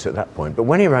know this at that point, but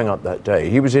when he rang up that day,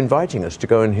 he was inviting us to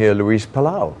go and hear Luis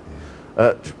Palau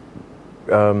at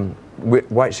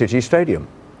White City Stadium.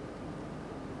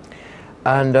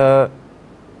 And I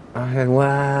said,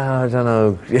 well, I don't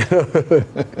know.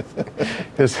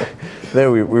 Because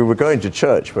there we were going to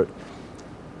church, but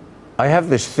I have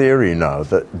this theory now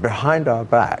that behind our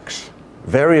backs,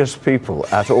 various people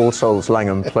at All Souls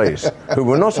Langham Place, who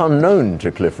were not unknown to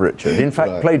Cliff Richard, in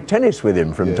fact played tennis with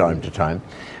him from time to time,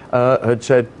 had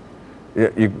said,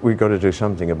 we've got to do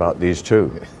something about these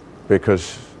two,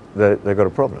 because they've got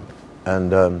a problem.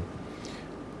 And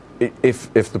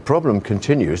if the problem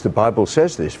continues, the Bible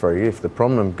says this for you, if the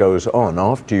problem goes on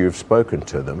after you've spoken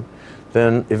to them,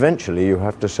 then eventually you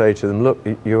have to say to them, look,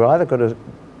 you either got to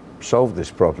solve this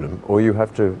problem or you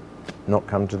have to not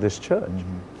come to this church.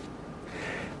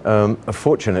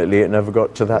 Fortunately, it never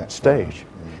got to that stage,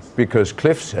 because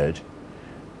Cliff said,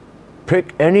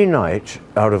 pick any night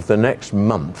out of the next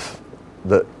month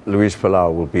that Luis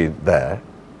Palau will be there,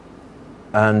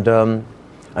 and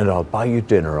I'll buy you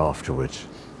dinner afterwards.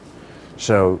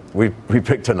 So we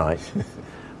picked a night,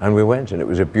 and we went, and it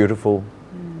was a beautiful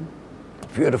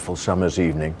summer's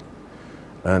evening.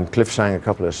 And Cliff sang a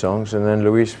couple of songs, and then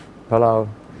Luis Palau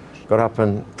got up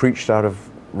and preached out of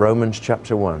Romans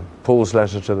chapter 1, Paul's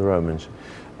letter to the Romans.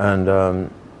 And,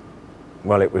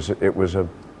 well, it was a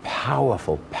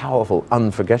powerful, powerful,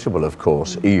 unforgettable, of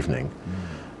course, evening.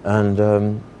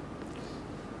 And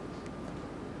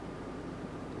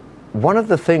one of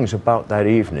the things about that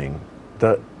evening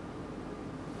that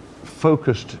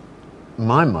focused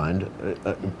my mind,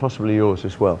 possibly yours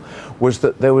as well, was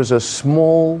that there was a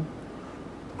small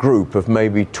group of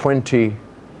maybe 20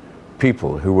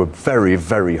 people who were very,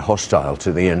 very hostile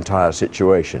to the entire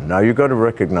situation. Now, you've got to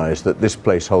recognize that this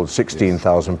place holds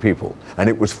 16,000 people, and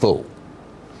it was full.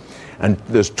 And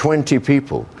there's 20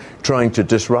 people trying to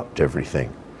disrupt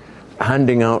everything,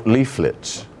 handing out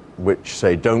leaflets which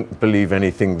say, don't believe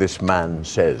anything this man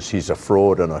says. He's a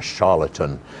fraud and a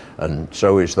charlatan, and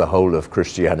so is the whole of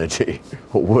Christianity,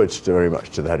 or words very much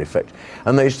to that effect.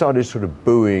 And they started sort of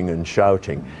booing and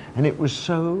shouting, and it was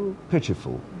so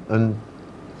pitiful and,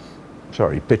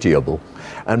 pitiable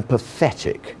and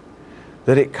pathetic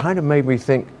that it kind of made me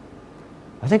think,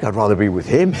 I think I'd rather be with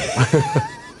him,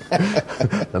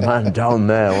 the man down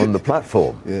there on the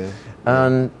platform,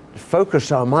 and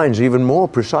focus our minds even more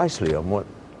precisely on what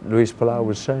Luis Palau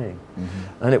was saying.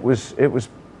 And it was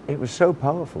so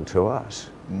powerful to us.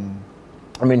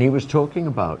 I mean, he was talking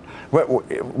about,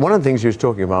 one of the things he was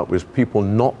talking about was people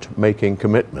not making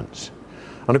commitments.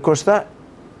 And of course that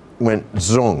went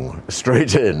zong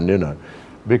straight in, you know,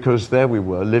 because there we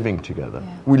were living together.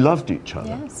 We loved each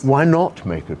other. Why not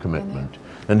make a commitment?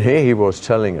 And here he was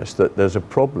telling us that there's a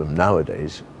problem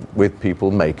nowadays with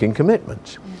people making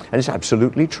commitments. And it's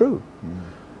absolutely true.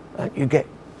 You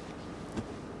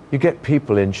get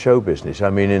people in show business, I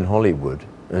mean in Hollywood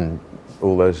and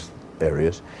all those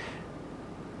areas,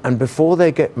 and before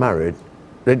they get married,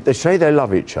 they say they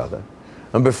love each other,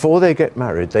 and before they get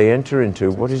married, they enter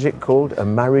into, what is it called, a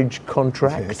marriage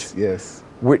contract? Yes.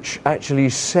 Which actually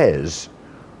says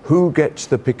who gets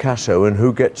the Picasso and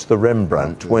who gets the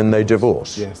Rembrandt when they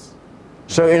divorce. Yes.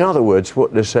 So in other words,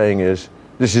 what they're saying is,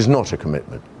 this is not a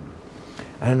commitment.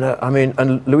 And I mean,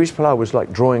 and Luis Palau was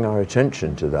like drawing our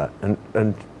attention to that,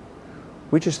 and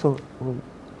we just thought, well,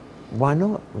 why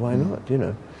not? Why not? You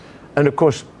know, and of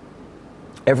course,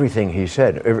 everything he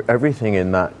said, everything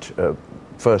in that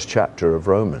first chapter of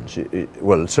Romans,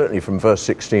 well, certainly from verse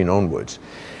 16 onwards,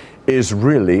 is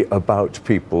really about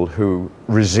people who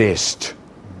resist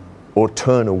or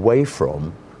turn away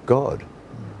from God.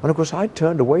 And of course, I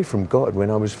turned away from God when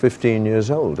I was 15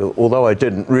 years old. Although I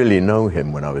didn't really know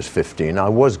him when I was 15, I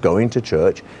was going to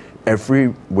church every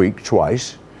week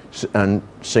twice, and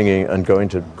singing and going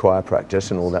to choir practice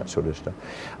and all that sort of stuff.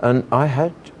 And I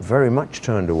had very much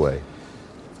turned away.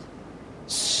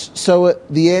 So at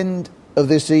the end of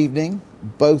this evening,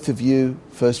 both of you,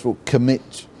 first of all,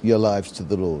 commit your lives to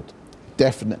the Lord.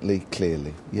 Definitely,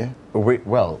 clearly, yeah?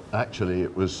 Well, actually,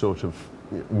 it was sort of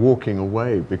walking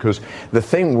away, because the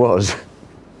thing was,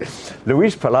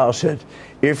 Luis Palau said,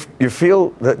 if you feel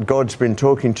that God's been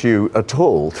talking to you at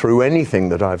all through anything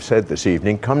that I've said this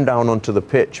evening, come down onto the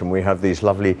pitch, and we have these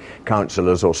lovely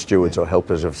counselors or stewards or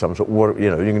helpers of some sort,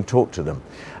 you know, you can talk to them.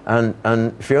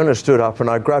 And Fiona stood up, and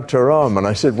I grabbed her arm and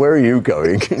I said, where are you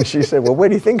going? And she said, well, where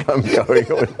do you think I'm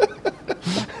going?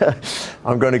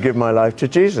 I'm going to give my life to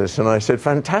Jesus. And I said,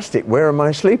 fantastic, where am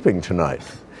I sleeping tonight?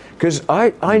 Because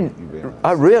I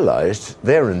realized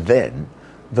there and then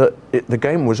that the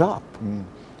game was up.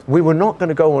 We were not going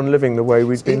to go on living the way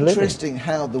we'd been living. It's interesting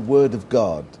how the Word of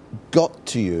God got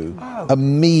to you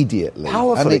immediately.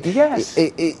 Powerfully, yes.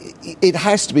 It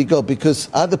has to be God, because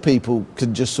other people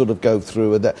can just sort of go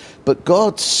through and that. But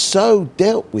God so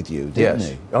dealt with you, didn't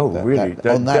he? Oh, really?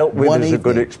 Dealt with is a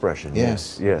good expression.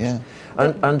 Yes. Yeah.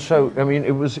 And so, I mean,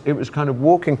 it was kind of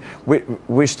walking.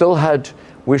 We still had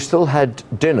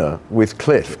dinner with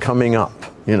Cliff coming up,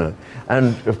 you know,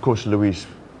 and of course Luis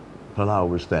Palau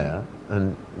was there,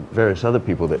 and various other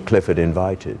people that Cliff had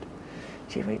invited.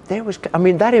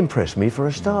 That impressed me for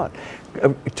a start.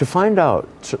 To find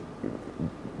out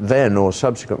then or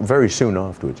subsequent, very soon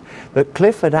afterwards, that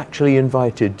Cliff had actually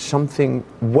invited something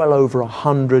well over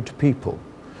 100 people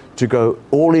to go,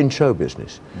 all in show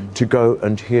business, to go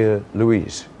and hear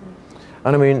Luis.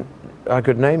 And I mean, I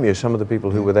could name you some of the people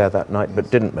who were there that night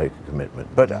but didn't make a commitment.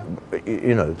 But,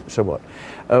 you know, so what?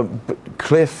 But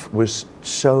Cliff was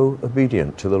so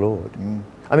obedient to the Lord.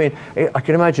 I mean, I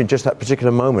can imagine just that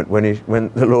particular moment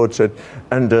when the Lord said,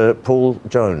 and Paul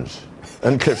Jones.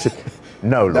 And Cliff said,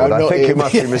 no, Lord, I think you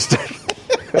must be mistaken.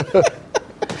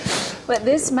 But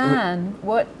this man,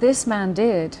 what this man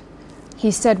did, he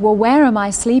said, well, where am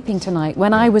I sleeping tonight?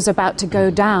 When I was about to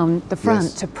go down the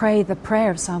front to pray the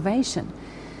prayer of salvation.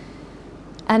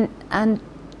 And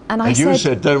you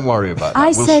said, don't worry about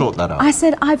that. We'll sort that out. I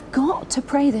said, I've got to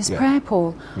pray this prayer,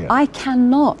 Paul. I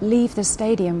cannot leave the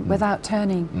stadium without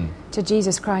turning to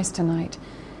Jesus Christ tonight.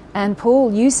 And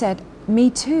Paul, you said, me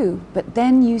too. But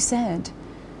then you said,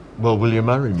 well, will you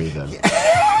marry me then?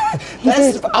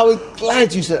 I was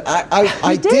glad you said.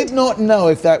 I did not know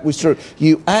if that was true.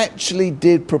 You actually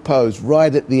did propose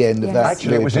right at the end of that.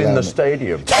 Actually, it was in the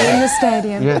stadium. In the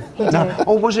stadium, he did.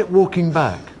 Or was it walking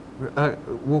back?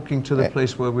 walking to the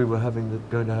place where we were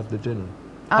going to have the dinner.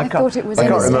 I thought it was I in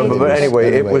can't the remember, but stadium.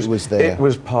 anyway, It was there. It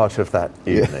was part of that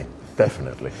evening,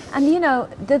 definitely. And you know,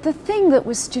 the thing that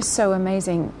was just so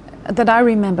amazing that I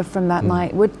remember from that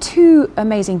night were two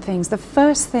amazing things. The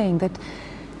first thing that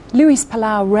Luis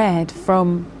Palau read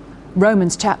from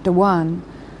Romans chapter 1,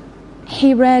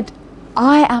 he read,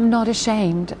 "I am not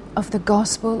ashamed of the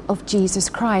gospel of Jesus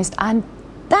Christ." And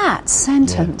that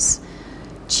sentence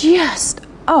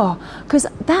because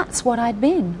that's what I'd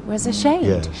been, was ashamed.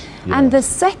 Yes. And the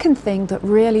second thing that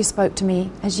really spoke to me,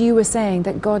 as you were saying,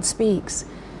 that God speaks,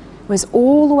 was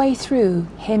all the way through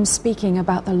him speaking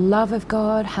about the love of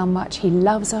God, how much he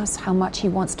loves us, how much he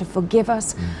wants to forgive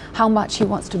us, how much he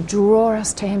wants to draw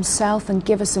us to himself and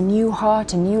give us a new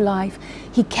heart, a new life.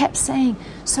 He kept saying,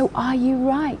 so are you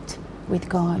right with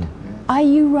God? Are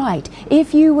you right?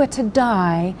 If you were to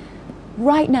die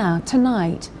right now,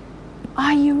 tonight,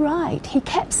 are you right? He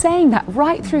kept saying that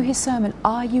right through his sermon.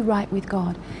 Are you right with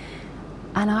God?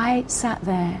 And I sat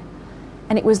there,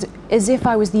 and it was as if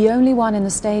I was the only one in the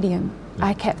stadium.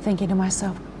 I kept thinking to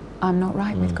myself, I'm not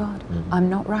right with God. I'm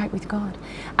not right with God.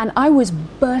 And I was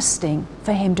bursting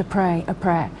for him to pray a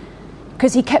prayer,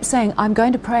 because he kept saying, I'm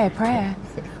going to pray a prayer.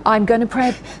 I'm going to pray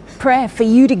a prayer for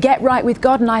you to get right with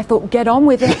God. And I thought, get on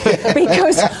with it,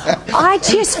 because I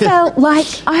just felt like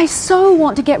I so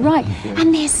want to get right.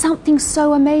 And there's something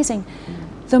so amazing.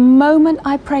 The moment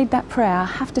I prayed that prayer, I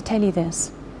have to tell you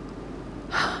this.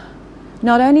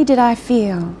 Not only did I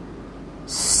feel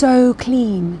so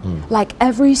clean, like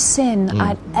every sin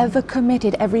I'd ever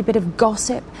committed, every bit of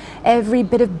gossip, every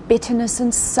bit of bitterness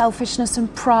and selfishness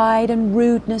and pride and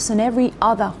rudeness and every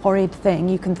other horrid thing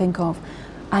you can think of,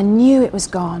 I knew it was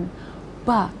gone.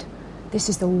 But this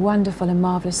is the wonderful and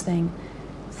marvelous thing.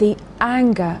 The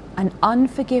anger and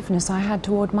unforgiveness I had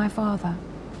toward my father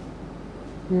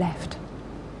left.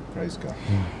 Praise God.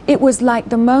 It was like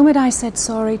the moment I said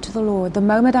sorry to the Lord, the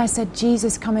moment I said,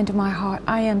 Jesus, come into my heart,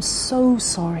 I am so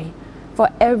sorry for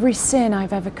every sin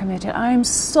I've ever committed. I am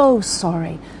so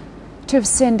sorry to have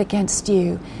sinned against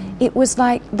you. It was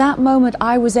like that moment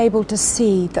I was able to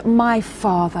see that my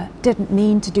father didn't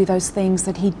mean to do those things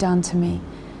that he'd done to me.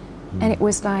 And it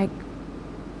was like,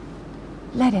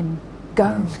 let him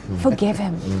go, forgive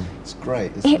him. It's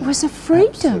great. It was a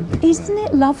freedom. Absolutely Isn't great.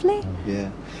 it lovely?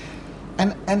 Yeah.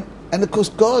 And of course,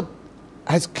 God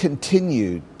has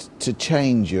continued to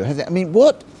change you. I mean,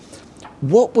 what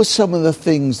were some of the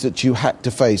things that you had to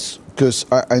face? Because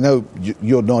I know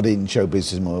you're not in show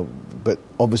business anymore, but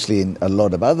obviously in a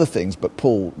lot of other things. But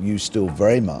Paul, you still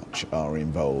very much are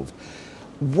involved.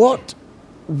 What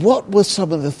were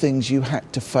some of the things you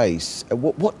had to face?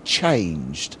 What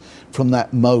changed from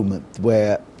that moment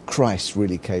where Christ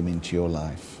really came into your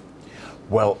life?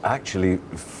 Well, actually,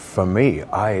 for me,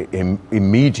 I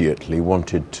immediately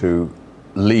wanted to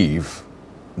leave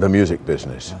the music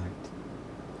business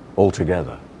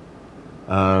altogether.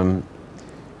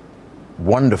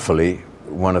 Wonderfully,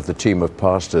 one of the team of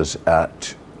pastors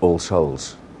at All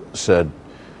Souls said,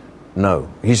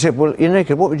 no. He said, well, you're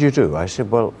naked, what would you do? I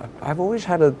said, well, I've always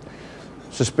had a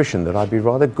suspicion that I'd be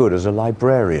rather good as a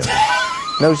librarian.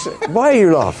 No, why are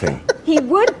you laughing? He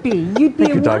would be. You'd be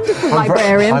a wonderful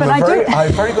librarian, but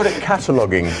I'm very good at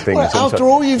cataloguing things. Well, after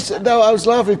all you've said, no, I was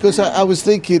laughing because I was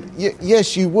thinking,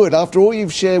 yes, you would. After all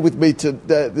you've shared with me,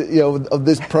 of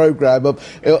this program of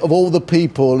all the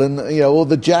people and all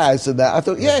the jazz and that, I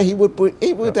thought, yeah, he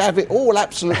would have it all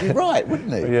absolutely right,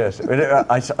 wouldn't he? Yes,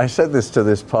 I said this to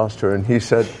this pastor, and he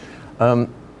said, do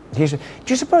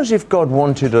you suppose if God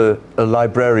wanted a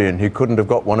librarian, he couldn't have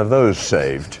got one of those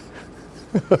saved?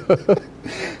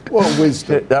 What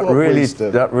wisdom!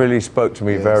 That really spoke to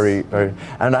me. Yes. very, very.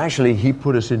 And actually, he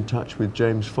put us in touch with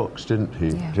James Fox, didn't he?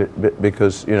 Yeah.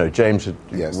 Because James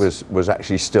Yes. was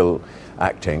actually still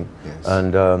acting, Yes.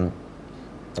 and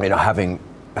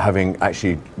having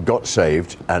actually got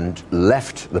saved and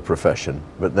left the profession,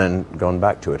 but then gone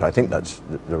back to it. I think that's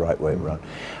the right way around.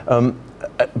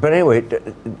 But anyway,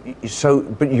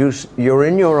 but you're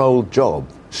in your old job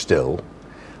still,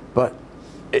 but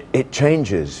it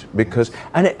changes because,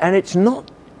 and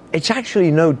it's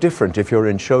actually no different if you're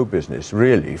in show business,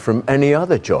 really, from any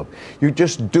other job. You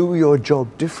just do your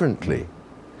job differently.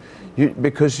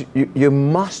 Because you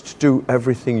must do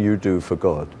everything you do for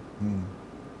God.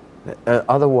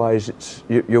 Otherwise,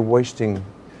 you're wasting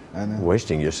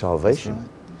your salvation.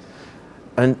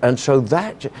 Right. And so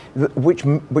that,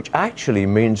 which actually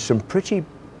means some pretty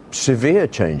severe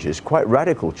changes, quite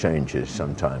radical changes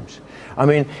sometimes. I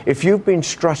mean, if you've been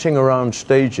strutting around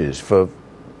stages for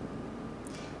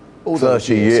All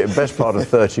 30 years, best part of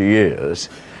 30 years,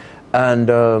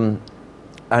 and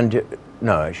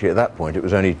no, actually at that point it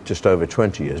was only just over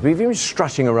 20 years. We've been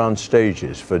strutting around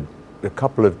stages for a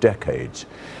couple of decades,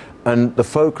 and the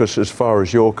focus, as far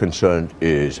as you're concerned,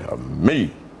 is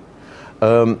me.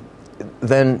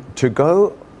 Then to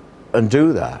go and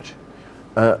do that,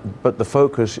 but the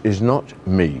focus is not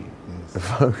me. Yes. The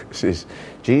focus is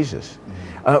Jesus.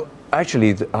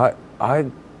 Actually, I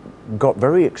got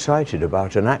very excited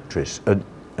about an actress, an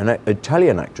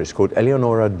Italian actress called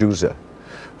Eleonora Duse,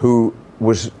 who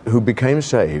became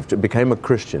saved, became a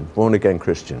Christian, born-again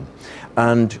Christian,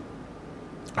 and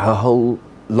her whole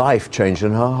life changed,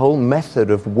 and her whole method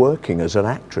of working as an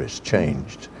actress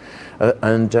changed.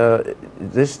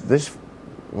 This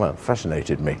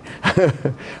fascinated me.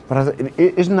 But I thought,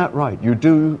 isn't that right?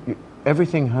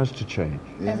 Everything has to change.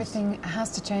 Yes. Everything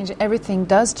has to change. Everything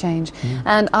does change.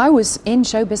 And I was in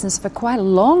show business for quite a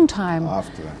long time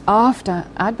after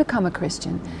I'd become a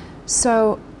Christian.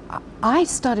 So I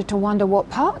started to wonder what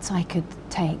parts I could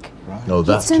take. Right. Oh,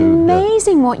 that it's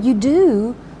amazing what you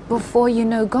do before you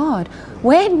know God.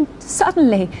 When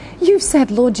suddenly you've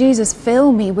said, Lord Jesus,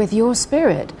 fill me with your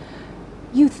Spirit,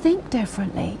 you think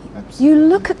differently. Absolutely. You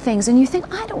look at things and you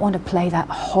think, I don't want to play that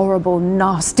horrible,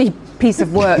 nasty piece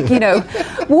of work, you know.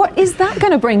 What is that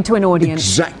going to bring to an audience?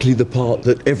 Exactly the part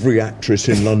that every actress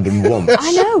in London wants.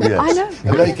 I know, yes. I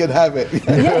know. They can have it.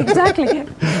 Yeah, exactly.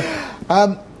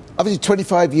 Obviously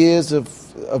 25 years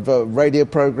of a radio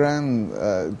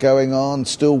program going on,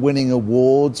 still winning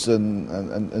awards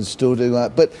and still doing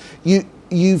that. But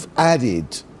you've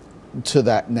added to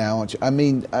that now, aren't you? I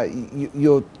mean,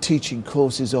 you're teaching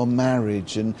courses on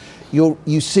marriage, and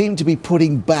you seem to be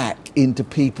putting back into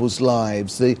people's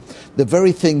lives the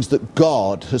very things that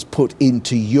God has put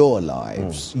into your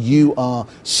lives. You are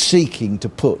seeking to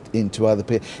put into other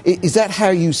people. Is that how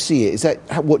you see it? Is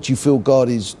that what you feel God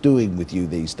is doing with you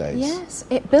these days? Yes,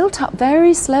 it built up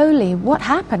very slowly. What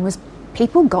happened was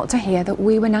people got to hear that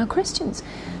we were now Christians.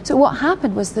 So what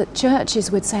happened was that churches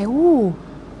would say, "Oh,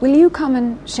 will you come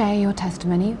and share your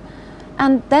testimony?"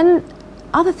 And then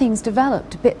other things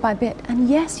developed bit by bit. And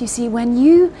yes, you see, when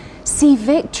you see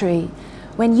victory,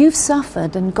 when you've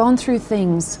suffered and gone through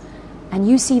things, and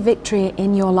you see victory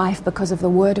in your life because of the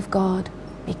Word of God,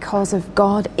 because of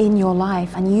God in your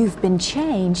life, and you've been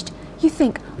changed, you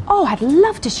think, oh, I'd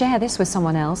love to share this with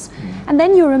someone else. And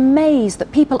then you're amazed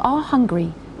that people are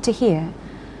hungry to hear.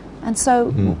 And so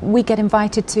we get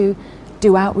invited to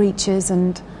do outreaches,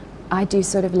 and I do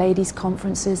sort of ladies'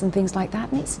 conferences and things like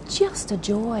that, and it's just a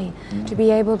joy to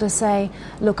be able to say,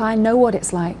 look, I know what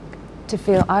it's like to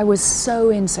feel I was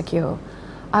so insecure.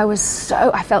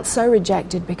 I felt so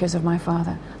rejected because of my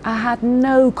father. I had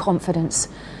no confidence,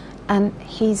 and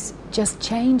he's just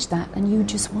changed that, and you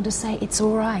just want to say, it's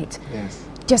all right. Yes.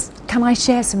 Just, can I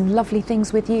share some lovely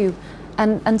things with you?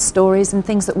 And stories and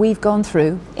things that we've gone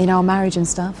through in our marriage and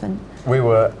stuff. And we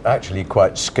were actually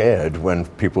quite scared when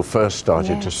people first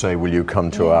started to say, will you come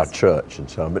to our church and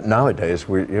so on. But nowadays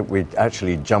we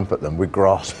actually jump at them, we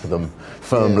grasp them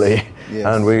firmly,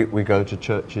 and we go to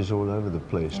churches all over the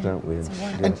place, don't we?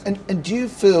 And do you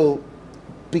feel,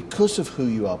 because of who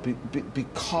you are,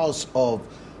 because of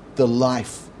the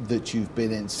life that you've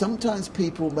been in, sometimes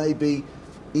people maybe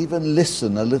even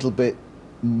listen a little bit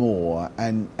more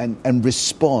and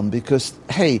respond because,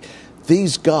 hey,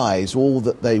 these guys, all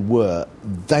that they were,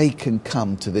 they can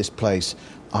come to this place.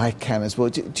 I can as well.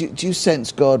 Do you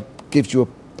sense God gives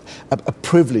you a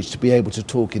privilege to be able to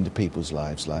talk into people's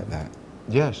lives like that?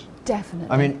 Yes.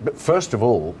 Definitely. I mean, but first of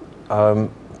all,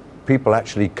 people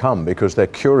actually come because they're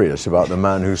curious about the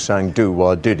man who sang "Do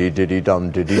Wah Diddy Diddy Dum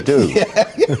Diddy Do."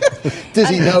 Does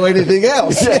he know anything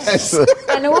else? Yes.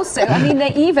 And also, I mean,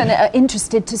 they even are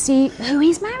interested to see who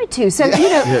he's married to. So, you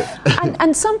know,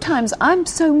 and sometimes I'm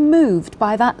so moved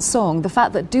by that song, the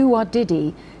fact that "Do Wah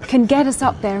Diddy" can get us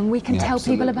up there and we can tell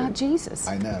people about Jesus.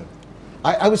 I know.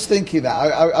 I was thinking that.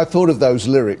 I thought of those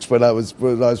lyrics when I was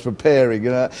preparing, you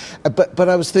know. But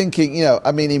I was thinking, you know,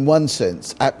 I mean, in one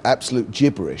sense, absolute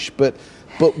gibberish. But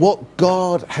what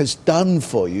God has done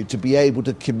for you to be able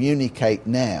to communicate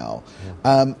now,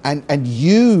 and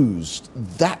used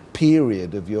that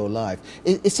period of your life,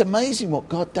 it's amazing what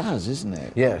God does, isn't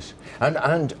it? Yes,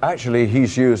 and actually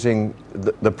He's using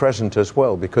the present as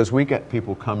well, because we get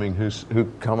people coming who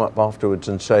come up afterwards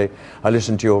and say, I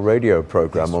listened to your radio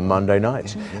program on Monday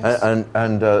nights, and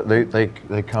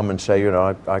they come and say, you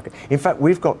know, in fact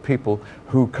we've got people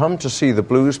who come to see the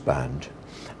blues band,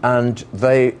 and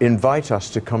they invite us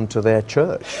to come to their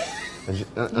church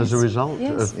as a result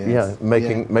of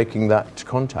making that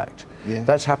contact. Yeah.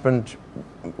 That's happened,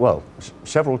 well,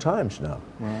 several times now.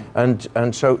 Right.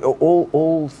 And so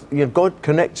all you know, God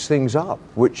connects things up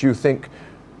which you think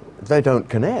they don't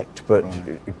connect, but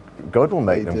God will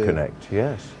make They them do. connect.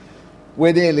 Yes.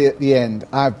 We're nearly at the end.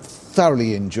 I've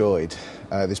thoroughly enjoyed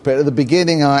this. But at the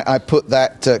beginning, I put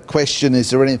that question, is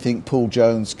there anything Paul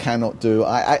Jones cannot do?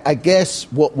 I guess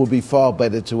what would be far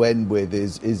better to end with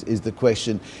is the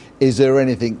question, is there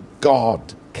anything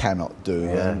God cannot do?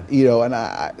 Yeah. And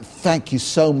I thank you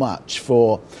so much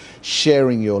for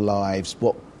sharing your lives,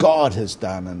 what God has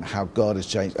done and how God has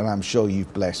changed. And I'm sure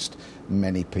you've blessed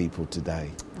many people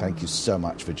today. Thank you so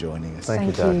much for joining us. Thank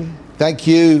you, Dad. Thank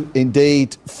you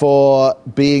indeed for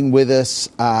being with us.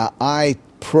 I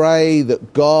pray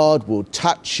that God will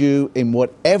touch you in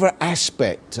whatever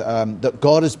aspect that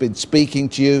God has been speaking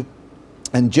to you.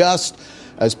 And just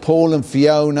as Paul and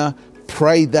Fiona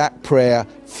prayed that prayer,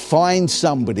 find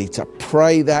somebody to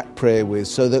pray that prayer with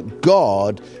so that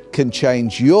God can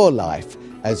change your life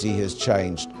as he has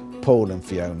changed Paul and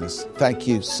Fiona's. Thank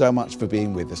you so much for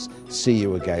being with us. See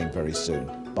you again very soon.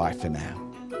 Bye for now.